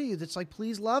a part of you that's like,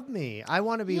 please love me. I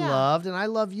want to be loved, and I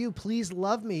love you. Please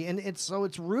love me. And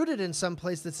it's rooted in some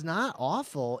place that's not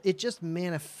awful. It just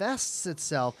manifests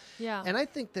itself. Yeah. And I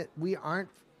think that we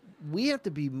have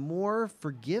to be more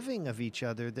forgiving of each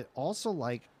other. That also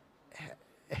like.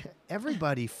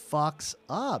 Everybody fucks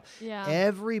up. Yeah.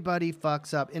 Everybody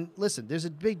fucks up. And listen, there's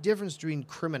a big difference between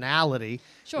criminality,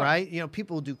 right? You know,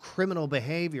 people who do criminal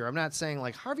behavior. I'm not saying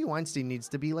like Harvey Weinstein needs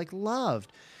to be like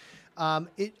loved.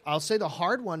 I'll say the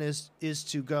hard one is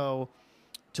to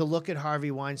look at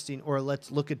Harvey Weinstein, or let's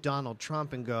look at Donald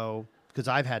Trump and go, because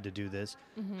I've had to do this.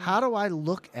 How do I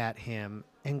look at him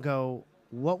and go,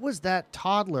 what was that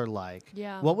toddler like?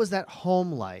 Yeah. What was that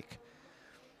home like?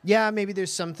 Yeah, maybe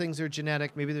there's some things that are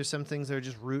genetic. Maybe there's some things that are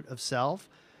just root of self.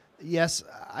 Yes,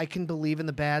 I can believe in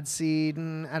the bad seed,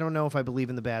 and I don't know if I believe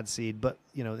in the bad seed, but,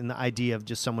 you know, in the idea of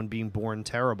just someone being born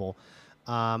terrible.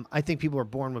 I think people are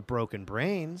born with broken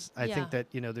brains. I think that,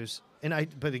 you know,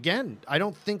 but again, I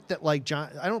don't think that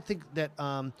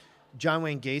John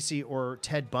Wayne Gacy or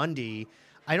Ted Bundy,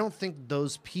 I don't think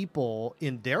those people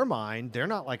in their mind, they're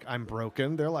not like, I'm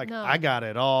broken. They're like, I got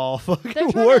it all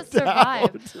fucking worked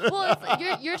out.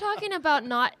 Well, you're talking about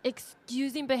not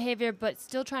excusing behavior, but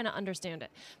still trying to understand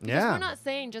it. Because we're not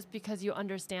saying just because you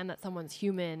understand that someone's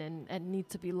human and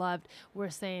needs to be loved, we're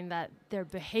saying that their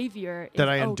behavior is that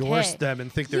I endorse them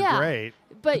and think they're great.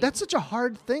 But that's such a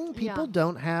hard thing. People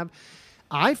don't have.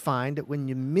 I find that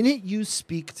minute you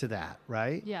speak to that,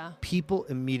 right? Yeah. People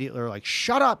immediately are like,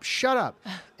 shut up.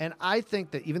 And I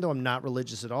think that even though I'm not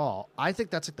religious at all, I think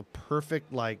that's like the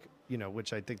perfect, like, you know,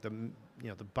 which I think the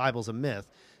Bible's a myth.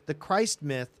 The Christ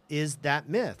myth is that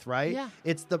myth, right? Yeah.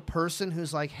 It's the person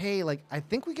who's like, hey, like, I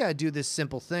think we got to do this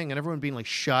simple thing. And everyone being like,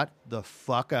 shut the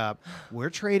fuck up.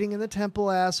 We're trading in the temple,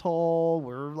 asshole.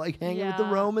 We're like hanging with the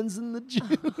Romans and the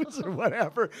Jews or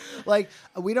whatever. Like,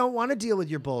 we don't want to deal with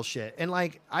your bullshit. And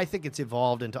like, I think it's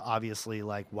evolved into obviously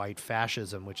like white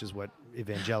fascism, which is what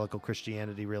evangelical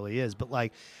Christianity really is. But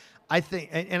like, I think,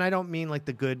 and I don't mean like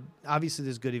the good, obviously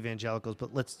there's good evangelicals,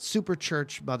 but let's super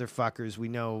church motherfuckers. We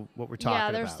know what we're talking about.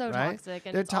 Yeah, they're so right? toxic.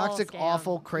 And they're toxic,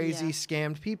 awful, crazy,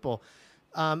 scammed people.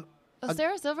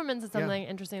 Sarah Silverman said something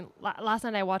interesting. Last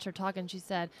night I watched her talk and she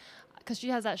said, because she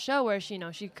has that show where she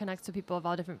connects to people of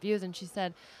all different views. And she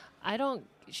said,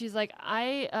 she's like,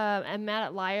 I am mad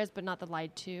at liars, but not the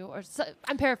lied to. Or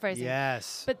I'm paraphrasing.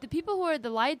 Yes. But the people who are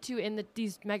the lied to in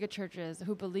these mega churches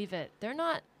who believe it, they're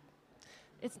not.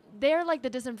 They're like the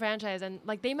disenfranchised, and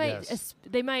like they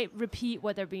might repeat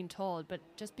what they're being told, but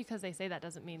just because they say that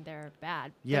doesn't mean they're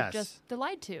bad. Yes. They're just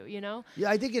lied to, you know? Yeah,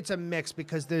 I think it's a mix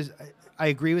because I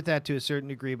agree with that to a certain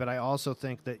degree, but I also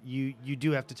think that you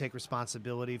do have to take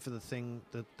responsibility for the thing,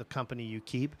 the company you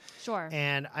keep. Sure.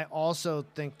 And I also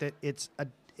think that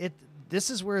this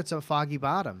is where it's a foggy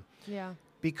bottom. Yeah.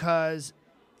 Because,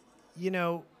 you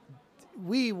know,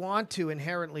 we want to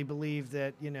inherently believe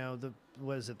that, you know, the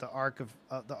arc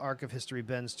of history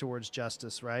bends towards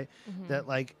justice, right?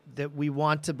 Mm-hmm. That we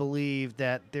want to believe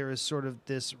that there is sort of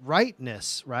this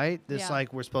rightness, right? This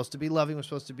like we're supposed to be loving, we're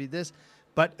supposed to be this,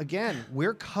 but again,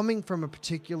 we're coming from a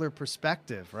particular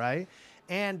perspective, right?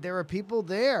 And there are people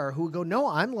there who go, no,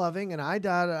 I'm loving and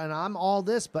and I'm all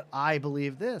this, but I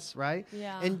believe this, right?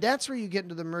 Yeah. And that's where you get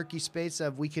into the murky space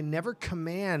of we can never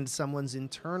command someone's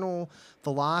internal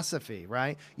philosophy,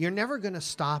 right? You're never going to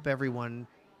stop everyone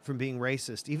from being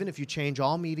racist. Even if you change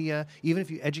all media, even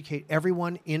if you educate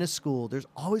everyone in a school, there's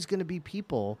always going to be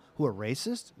people who are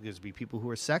racist. There's going to be people who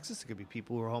are sexist. There could be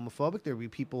people who are homophobic. There will be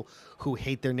people who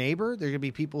hate their neighbor. There are going to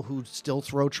be people who still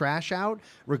throw trash out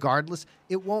regardless.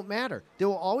 It won't matter. There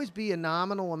will always be a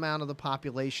nominal amount of the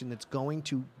population that's going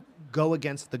to go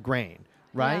against the grain,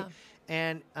 right?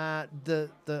 Yeah. And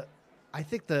I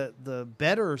think the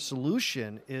better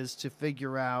solution is to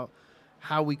figure out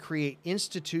how we create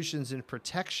institutions and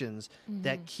protections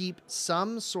that keep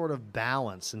some sort of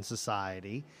balance in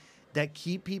society, that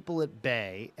keep people at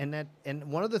bay, and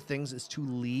one of the things is to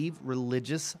leave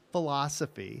religious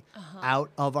philosophy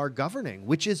out of our governing,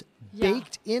 which is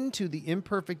baked into the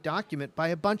imperfect document by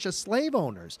a bunch of slave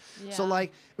owners. Yeah. So,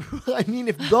 like, I mean,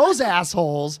 if those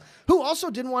assholes, who also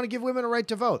didn't want to give women a right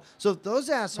to vote, so if those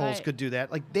assholes could do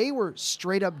that, like, they were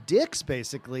straight up dicks,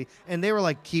 basically, and they were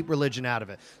like, keep religion out of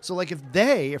it. So, like,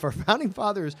 if our founding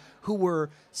fathers, who were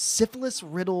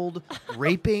syphilis-riddled,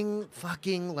 raping,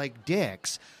 fucking, like,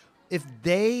 dicks, if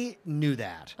they knew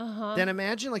that, then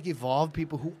imagine, like, evolved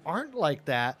people who aren't like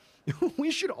that. We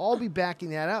should all be backing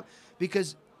that up,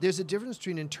 because there's a difference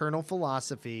between internal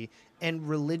philosophy and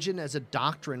religion as a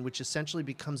doctrine, which essentially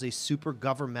becomes a super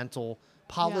governmental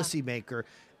policymaker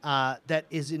that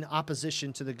is in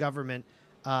opposition to the government.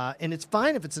 And it's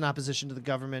fine if it's in opposition to the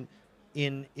government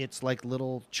in its, like,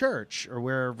 little church or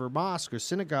wherever, mosque or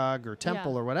synagogue or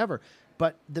temple or whatever.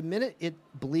 But the minute it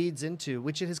bleeds into,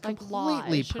 which it has like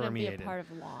completely it shouldn't permeated, be a part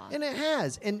of law. And it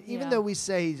has. And even though we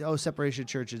say, separation of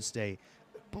church and state,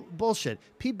 bullshit.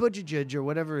 Pete Buttigieg, or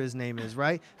whatever his name is,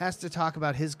 right, has to talk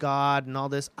about his God and all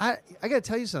this. I got to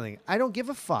tell you something. I don't give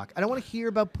a fuck. I don't want to hear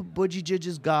about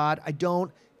Buttigieg's God. I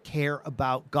don't care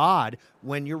about God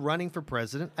when you're running for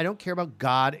president. I don't care about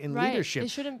God in leadership.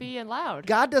 It shouldn't be allowed.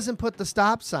 God doesn't put the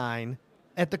stop sign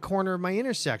at the corner of my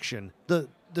intersection.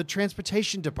 The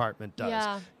transportation department does.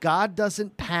 Yeah. God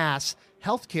doesn't pass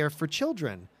health care for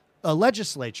children. A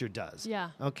legislature does. Yeah.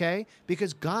 Okay?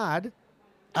 Because God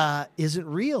isn't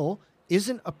real,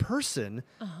 isn't a person.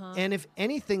 And if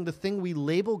anything, the thing we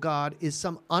label God is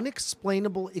some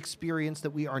unexplainable experience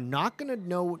that we are not going to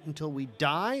know until we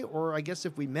die, or I guess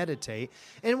if we meditate.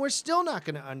 And we're still not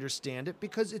going to understand it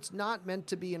because it's not meant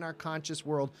to be in our conscious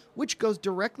world, which goes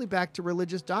directly back to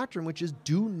religious doctrine, which is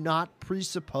do not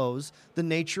presuppose the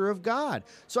nature of God.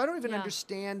 So I don't even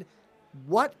understand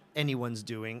what anyone's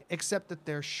doing, except that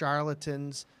they're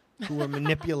charlatans who are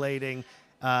manipulating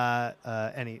Well,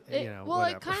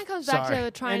 whatever. it kind of comes back to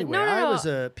trying. Anyway, No. I was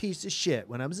a piece of shit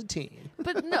when I was a teen.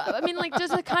 But no, I mean, like,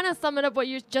 just to kind of sum it up, what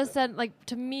you just said, like,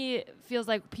 to me, it feels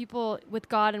like people with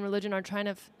God and religion are trying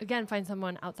to, again, find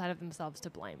someone outside of themselves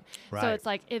to blame. Right. So it's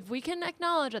like, if we can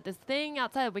acknowledge that this thing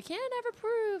outside we can't ever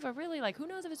prove, or really, like, who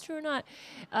knows if it's true or not,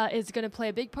 is going to play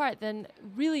a big part, then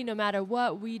really, no matter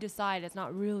what we decide, it's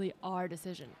not really our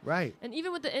decision. Right. And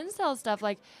even with the incel stuff,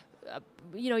 like,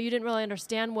 you didn't really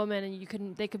understand women,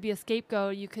 and they could be a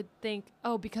scapegoat. You could think,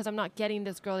 oh, because I'm not getting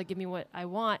this girl to give me what I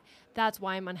want, that's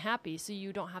why I'm unhappy. So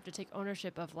you don't have to take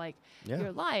ownership of, like,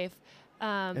 your life.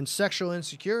 And sexual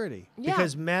insecurity.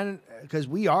 Because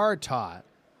we are taught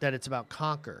that it's about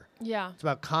conquer. Yeah. It's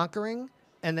about conquering,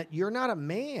 and that you're not a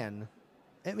man.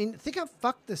 I mean, think how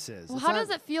fucked this is. Well, how does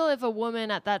it feel if a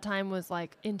woman at that time was,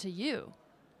 like, into you?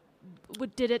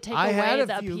 Did it take away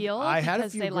the appeal? I had a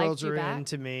few girls who were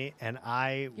into me, and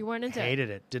I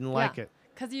hated it. Didn't like it.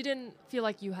 Because you didn't feel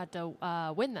like you had to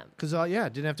win them. Because,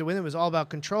 didn't have to win them. It was all about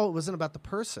control. It wasn't about the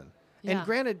person. Yeah. And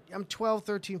granted, I'm 12,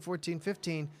 13, 14,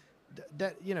 15.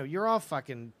 That you're all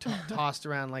fucking tossed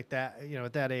around like that,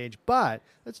 at that age. But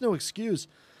that's no excuse,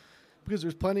 because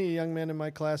there's plenty of young men in my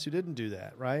class who didn't do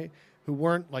that, right? Who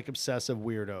weren't like obsessive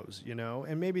weirdos,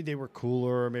 and maybe they were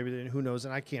cooler, or maybe who knows,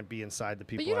 and I can't be inside the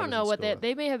people. But you don't know what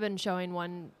they may have been showing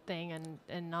one thing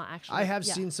and not actually. I have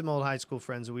seen some old high school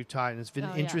friends that we've taught, and it's been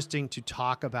interesting to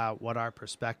talk about what our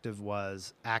perspective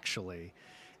was actually.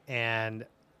 And,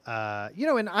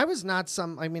 and I was not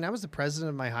I was the president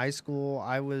of my high school.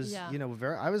 I was, I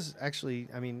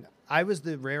was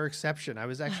the rare exception. I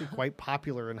was actually quite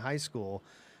popular in high school.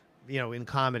 In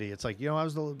comedy, it's like,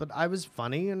 but I was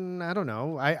funny, and I don't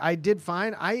know. I did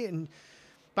fine. And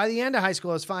by the end of high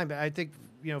school, I was fine. But I think,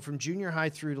 from junior high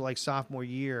through to like sophomore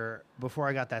year, before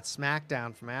I got that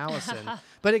smackdown from Allison.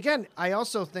 But again, I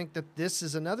also think that this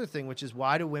is another thing, which is,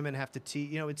 why do women have to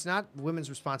teach? It's not women's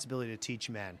responsibility to teach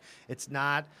men. It's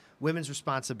not women's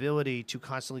responsibility to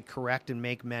constantly correct and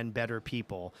make men better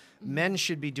people. Mm-hmm. Men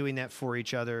should be doing that for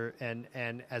each other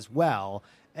and as well.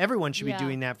 Everyone should be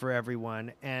doing that for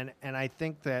everyone. And I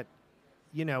think that,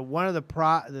 one of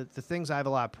the things I have a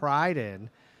lot of pride in,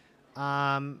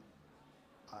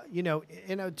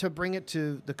 to bring it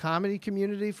to the comedy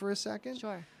community for a second,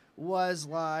 Sure. was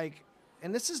like,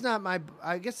 and this is not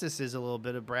I guess this is a little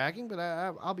bit of bragging, but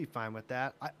I'll be fine with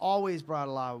that. I always brought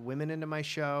a lot of women into my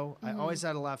show. I always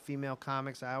had a lot of female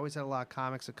comics. I always had a lot of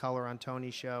comics of color on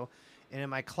Tony's show. And in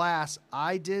my class,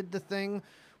 I did the thing,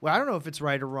 well, I don't know if it's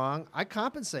right or wrong. I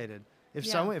compensated.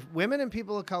 If women and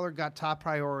people of color got top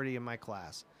priority in my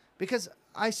class, because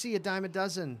I see a dime a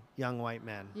dozen young white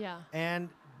men. Yeah. And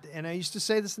I used to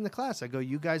say this in the class. I go,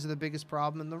 you guys are the biggest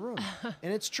problem in the room.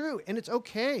 And it's true. And it's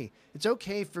okay. It's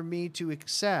okay for me to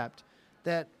accept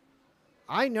that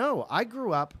I know I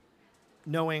grew up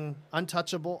knowing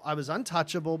untouchable. I was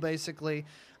untouchable, basically.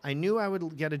 I knew I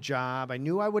would get a job. I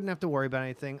knew I wouldn't have to worry about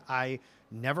anything. I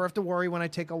never have to worry when I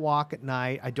take a walk at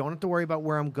night. I don't have to worry about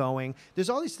where I'm going. There's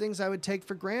all these things I would take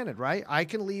for granted, right? I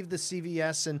can leave the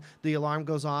CVS and the alarm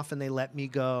goes off and they let me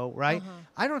go, right?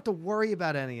 I don't have to worry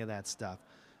about any of that stuff.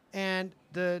 And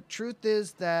the truth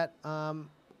is that,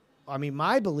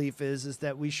 my belief is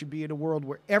that we should be in a world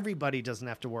where everybody doesn't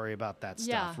have to worry about that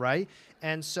stuff, right?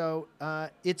 And so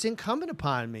it's incumbent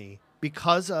upon me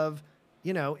because of,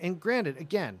 and granted,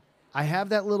 again, I have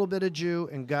that little bit of Jew,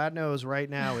 and God knows right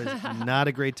now is not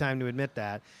a great time to admit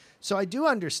that. So I do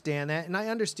understand that, and I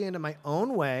understand in my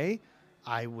own way.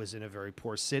 I was in a very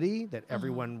poor city that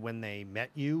everyone, when they met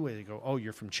you, they go, oh,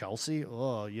 you're from Chelsea?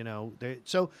 Oh,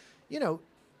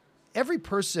 every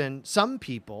person, some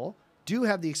people do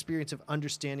have the experience of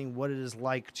understanding what it is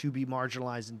like to be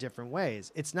marginalized in different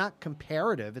ways. It's not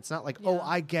comparative. It's not like, oh,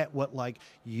 I get what like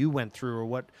you went through or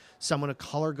what someone of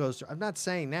color goes through. I'm not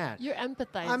saying that. You're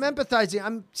empathizing. I'm empathizing.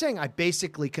 I'm saying I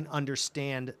basically can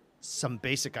understand some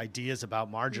basic ideas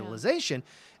about marginalization.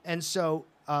 And so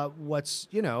what's,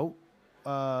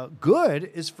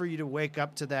 good is for you to wake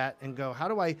up to that and go, how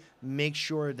do I make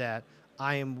sure that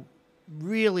I am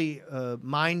really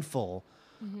mindful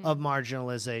of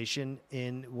marginalization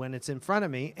when it's in front of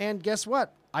me? And guess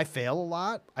what? I fail a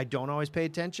lot. I don't always pay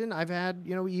attention. I've had,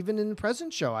 even in the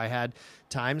present show, I had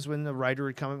times when the writer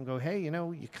would come up and go, hey,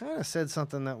 you kind of said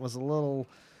something that was a little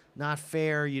not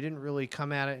fair. You didn't really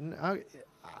come at it. And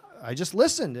I just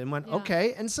listened and went,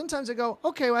 okay. And sometimes I go,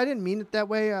 okay, well, I didn't mean it that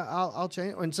way. I'll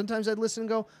change. And sometimes I'd listen and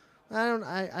go,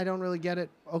 I don't really get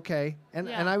it. Okay. And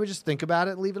I would just think about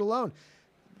it and leave it alone.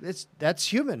 That's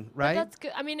human, right? But that's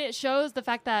good. I mean, it shows the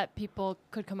fact that people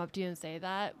could come up to you and say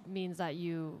that means that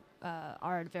you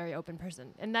are a very open person.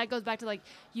 And that goes back to like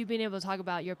you being able to talk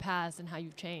about your past and how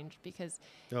you've changed, because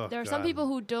there are some people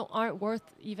who aren't worth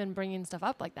even bringing stuff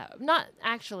up like that. Not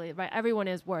actually, right? Everyone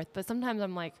is worth, but sometimes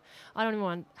I'm like, I don't even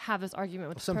want to have this argument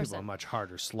with this person. Some people are much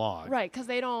harder slog. Right, because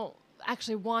they don't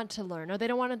actually want to learn or they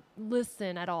don't want to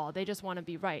listen at all. They just want to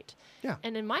be right. Yeah.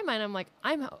 And in my mind, I'm like,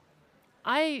 I'm not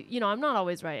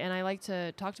always right, and I like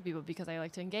to talk to people because I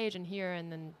like to engage and hear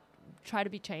and then try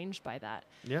to be changed by that.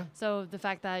 Yeah. So the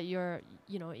fact that you're,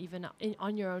 even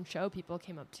on your own show, people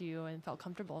came up to you and felt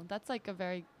comfortable, that's like a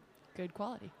very good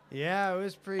quality. Yeah, it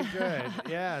was pretty good.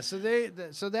 Yeah. So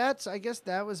that's, I guess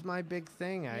that was my big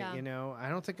thing. I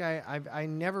don't think I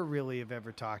never really have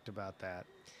ever talked about that.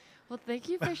 Well, thank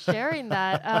you for sharing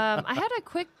that. I had a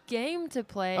quick game to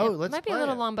play. Oh, let's play. It might be a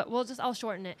little long, but I'll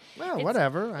shorten it. Well,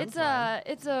 whatever. It's a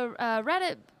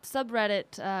Reddit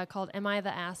subreddit called "Am I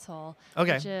the Asshole?"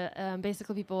 Okay. Which,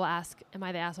 basically, people will ask, "Am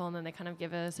I the asshole?" and then they kind of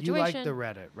give a situation. You like the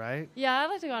Reddit, right? Yeah, I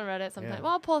like to go on Reddit sometimes. Yeah.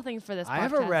 Well, I'll pull things for this podcast. I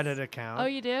have a Reddit account. Oh,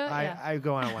 you do? I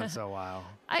go on it once in a while.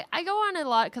 I go on it a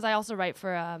lot because I also write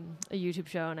for a YouTube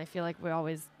show, and I feel like we're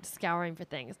always scouring for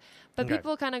things. But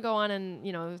people kind of go on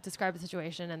and, describe the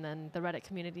situation, and then the Reddit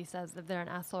community says if they're an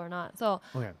asshole or not. So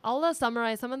I'll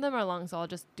summarize. Some of them are long, so I'll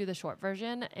just do the short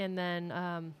version, and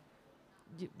then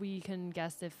we can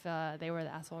guess if they were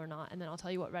the asshole or not, and then I'll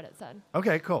tell you what Reddit said.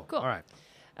 Okay, cool. All right.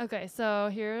 Okay, so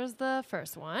here's the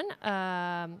first one.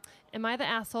 Am I the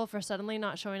asshole for suddenly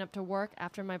not showing up to work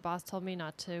after my boss told me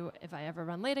not to if I ever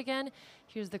run late again?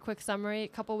 Here's the quick summary. A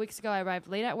couple weeks ago, I arrived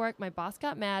late at work. My boss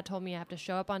got mad, told me I have to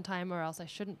show up on time or else I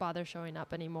shouldn't bother showing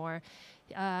up anymore.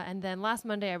 And then last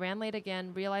Monday, I ran late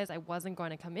again, realized I wasn't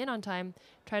going to come in on time,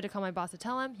 tried to call my boss to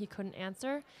tell him. He couldn't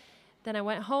answer. Then I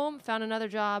went home, found another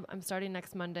job. I'm starting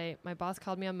next Monday. My boss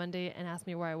called me on Monday and asked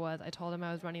me where I was. I told him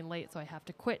I was running late, so I have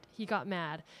to quit. He got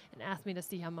mad and asked me to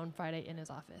see him on Friday in his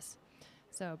office.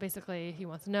 So basically, he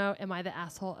wants to know, am I the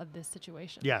asshole of this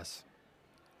situation? Yes.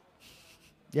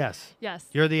 Yes. Yes.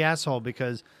 You're the asshole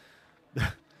because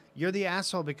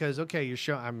okay,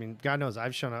 God knows I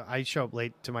show up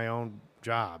late to my own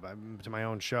job, to my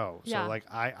own show. Yeah. So like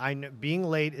I know being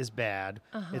late is bad.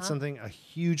 It's a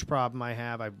huge problem I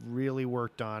have. I've really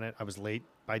worked on it. I was late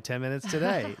by 10 minutes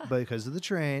today because of the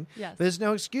train. Yes. But there's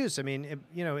no excuse. I mean,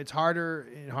 it's harder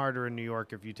and harder in New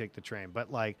York if you take the train.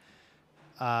 But like,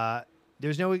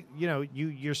 there's no,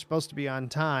 you're supposed to be on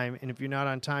time. And if you're not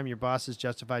on time, your boss is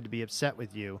justified to be upset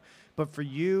with you. But for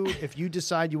you, if you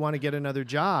decide you want to get another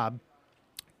job,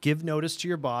 give notice to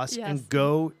your boss and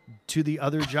go to the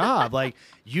other job. Like,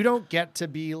 you don't get to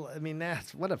be,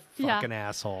 that's what a fucking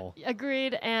asshole.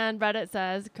 Agreed. And Reddit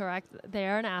says, correct,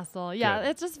 they're an asshole. Yeah,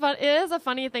 It's just fun. It is a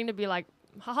funny thing to be like,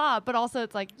 haha, but also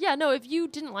it's like, if you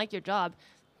didn't like your job,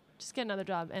 just get another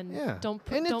job and don't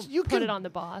put it on the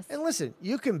boss. And listen,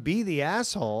 you can be the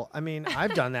asshole. I mean,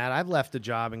 I've done that. I've left a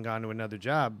job and gone to another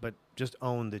job, but just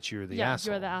own that you're the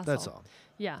asshole. You're the asshole. That's all.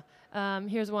 Yeah.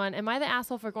 Here's one. Am I the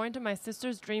asshole for going to my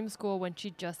sister's dream school when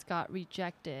she just got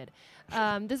rejected?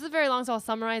 This is very long, so I'll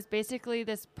summarize. Basically,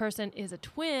 this person is a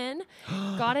twin,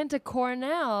 got into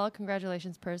Cornell.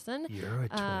 Congratulations, person. You're a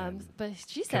twin. But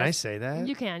she says... Can I say that?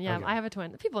 You can, yeah. Okay. I have a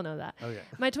twin. People know that. Okay.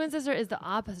 My twin sister is the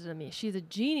opposite of me. She's a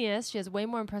genius. She has way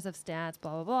more impressive stats,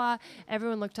 blah, blah, blah.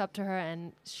 Everyone looked up to her,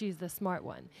 and she's the smart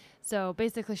one. So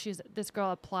basically, this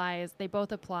girl applies. They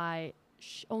both apply.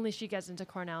 Only she gets into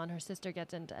Cornell and her sister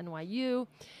gets into NYU,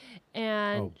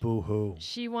 and boo-hoo.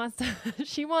 She wants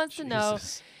to know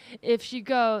if she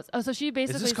goes. Oh, so she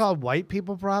basically. Is this called White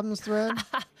People Problems Thread?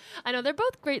 I know they're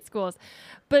both great schools,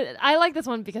 but I like this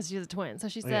one because she's a twin. So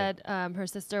she said her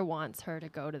sister wants her to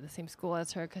go to the same school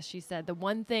as her because she said the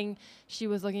one thing she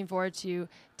was looking forward to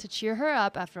cheer her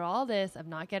up after all this of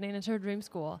not getting into her dream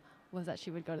school was that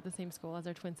she would go to the same school as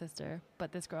her twin sister.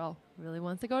 But this girl really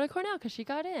wants to go to Cornell because she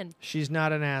got in. She's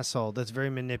not an asshole. That's very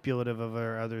manipulative of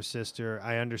her other sister.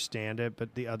 I understand it,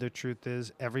 but the other truth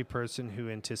is every person who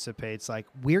anticipates, like,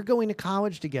 we're going to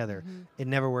college together, it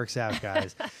never works out,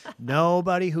 guys.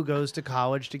 Nobody who goes to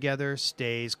college together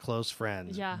stays close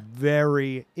friends. Yeah.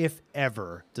 Very, if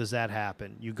ever, does that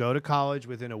happen. You go to college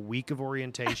within a week of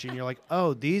orientation. You're like,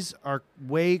 oh, these are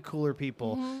way cooler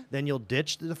people. Then you'll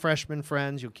ditch the freshman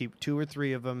friends. You'll keep 2 or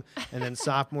 3 of them. And then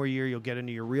sophomore year, you'll get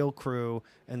into your real crew.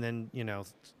 And then,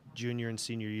 junior and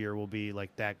senior year will be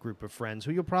like that group of friends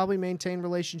who you'll probably maintain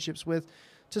relationships with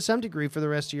to some degree for the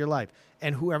rest of your life.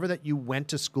 And whoever that you went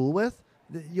to school with,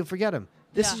 you'll forget them.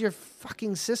 This is your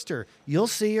fucking sister. You'll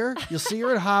see her. You'll see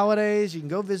her at holidays. You can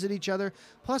go visit each other.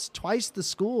 Plus, twice the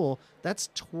school. That's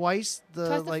twice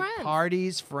the friends.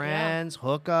 Parties, friends,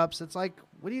 hookups. It's like,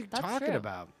 what are you talking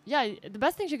about? Yeah, the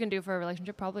best things you can do for a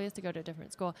relationship probably is to go to a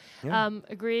different school. Yeah.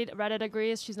 Agreed. Reddit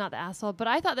agrees. She's not the asshole. But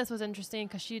I thought this was interesting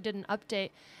because she did an update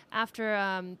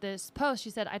after this post. She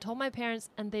said, I told my parents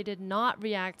and they did not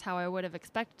react how I would have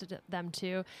expected them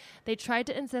to. They tried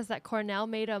to insist that Cornell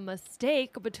made a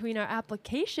mistake between our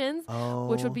applications,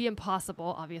 which would be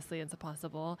impossible. Obviously, it's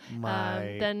impossible.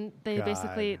 Then they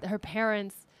basically, her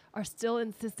parents are still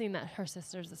insisting that her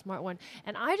sister's the smart one.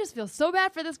 And I just feel so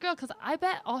bad for this girl because I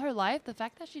bet all her life, the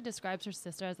fact that she describes her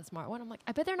sister as the smart one, I'm like,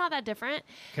 I bet they're not that different.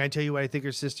 Can I tell you what I think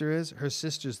her sister is? Her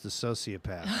sister's the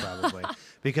sociopath, probably.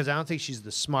 Because I don't think she's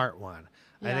the smart one.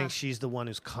 Yeah. I think she's the one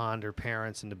who's conned her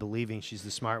parents into believing she's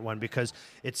the smart one because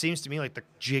it seems to me like the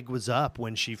jig was up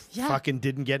when she fucking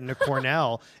didn't get into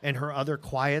Cornell and her other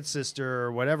quiet sister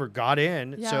or whatever got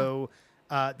in. Yeah. So...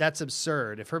 that's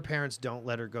absurd. If her parents don't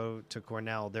let her go to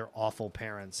Cornell, they're awful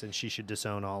parents, and she should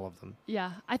disown all of them.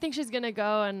 Yeah, I think she's gonna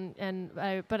go,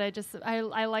 but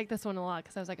I like this one a lot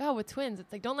because I was like, with twins,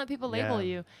 it's like don't let people label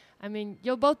you. I mean,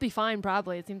 you'll both be fine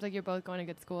probably. It seems like you're both going to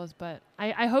good schools, but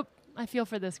I hope. I feel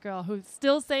for this girl who's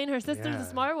still saying her sister's the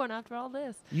smart one after all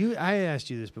this. I asked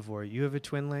you this before. You have a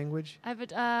twin language? I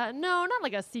have no, not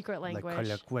like a secret language.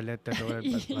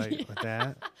 Like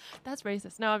that? That's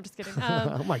racist. No, I'm just kidding.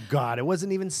 Oh my God, it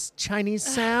wasn't even Chinese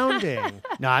sounding.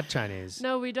 Not Chinese.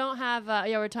 No, we don't have.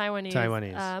 We're Taiwanese.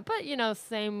 Taiwanese. But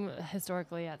same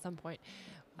historically at some point.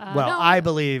 I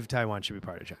believe Taiwan should be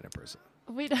part of China, personally.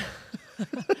 We don't.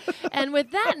 And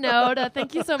with that note,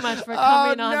 thank you so much for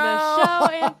coming on the show,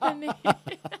 Anthony.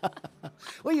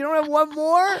 Well, you don't have one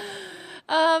more?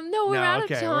 No, we're out of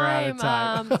time. We're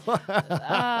out of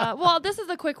time. Well, this is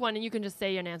a quick one, and you can just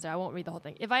say your answer. I won't read the whole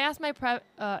thing. If I ask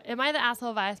am I the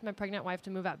asshole if I ask my pregnant wife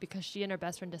to move out because she and her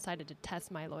best friend decided to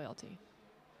test my loyalty?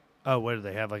 Oh, what do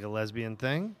they have, like a lesbian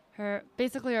thing? Her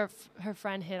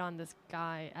friend hit on this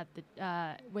guy at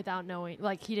the without knowing,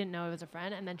 like he didn't know it was a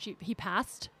friend, and then he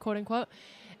passed, quote unquote,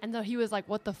 and so he was like,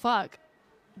 "What the fuck?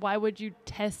 Why would you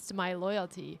test my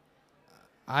loyalty?"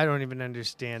 I don't even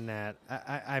understand that.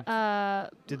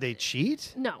 Did they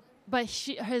cheat? No, But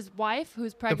his wife,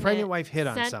 who's pregnant, the pregnant wife hit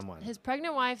on someone. His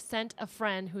pregnant wife sent a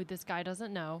friend who this guy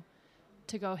doesn't know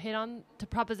to go to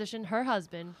proposition her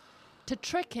husband to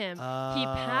trick him. He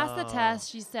passed the test.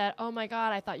 She said, "Oh my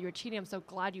God, I thought you were cheating. I'm so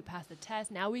glad you passed the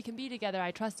test. Now we can be together.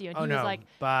 I trust you." And he was like,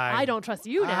 bye. "I don't trust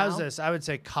you now." How's this? I would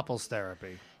say couples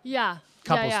therapy. Yeah.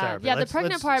 Couples therapy. Yeah, the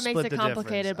pregnant part makes it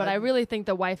complicated, but I really think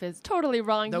the wife is totally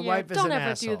wrong here. Wife is Don't an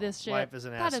ever asshole. do this shit. Wife is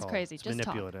an that asshole. Is crazy. It's just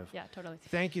manipulative. Talk. Yeah, totally.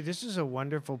 Thank you. This is a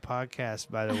wonderful podcast,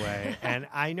 by the way. And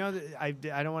I know that I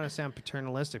don't want to sound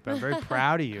paternalistic, but I'm very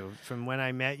proud of you. From when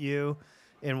I met you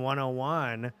in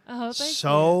 101,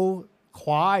 so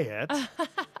quiet,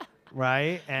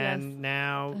 right? And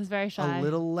now I was very shy. a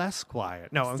little less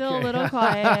quiet. No, Still I'm kidding. a little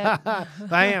quiet.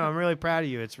 I am. I'm really proud of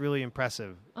you. It's really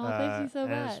impressive. Oh, thank you so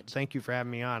much. Thank you for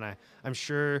having me on. I'm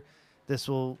sure this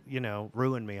will,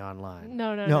 ruin me online.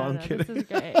 No, I'm kidding. This is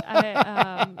great.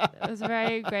 It was a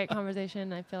very great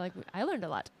conversation. I feel like I learned a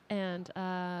lot. And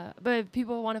but if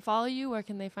people want to follow you, where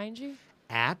can they find you?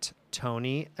 At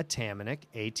Tony Atamanuik,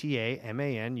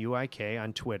 Atamanuik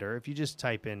on Twitter. If you just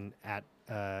type in at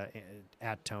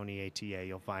Tony ATA,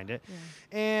 you'll find it.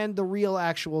 Yeah. And the real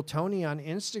actual Tony on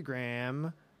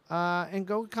Instagram. And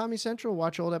go to Comedy Central,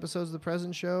 watch old episodes of The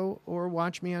Present Show, or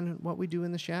watch me on What We Do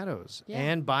in the Shadows. Yeah.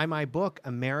 And buy my book,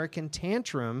 American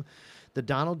Tantrum, the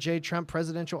Donald J. Trump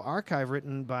Presidential Archive,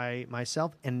 written by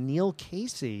myself and Neil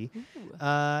Casey.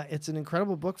 It's an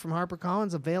incredible book from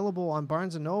HarperCollins, available on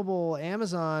Barnes & Noble,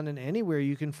 Amazon, and anywhere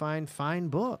you can find fine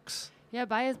books. Yeah,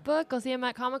 buy his book. Go see him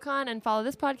at Comic-Con and follow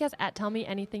this podcast at Tell Me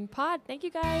Anything Pod. Thank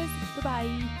you, guys.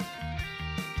 Bye-bye.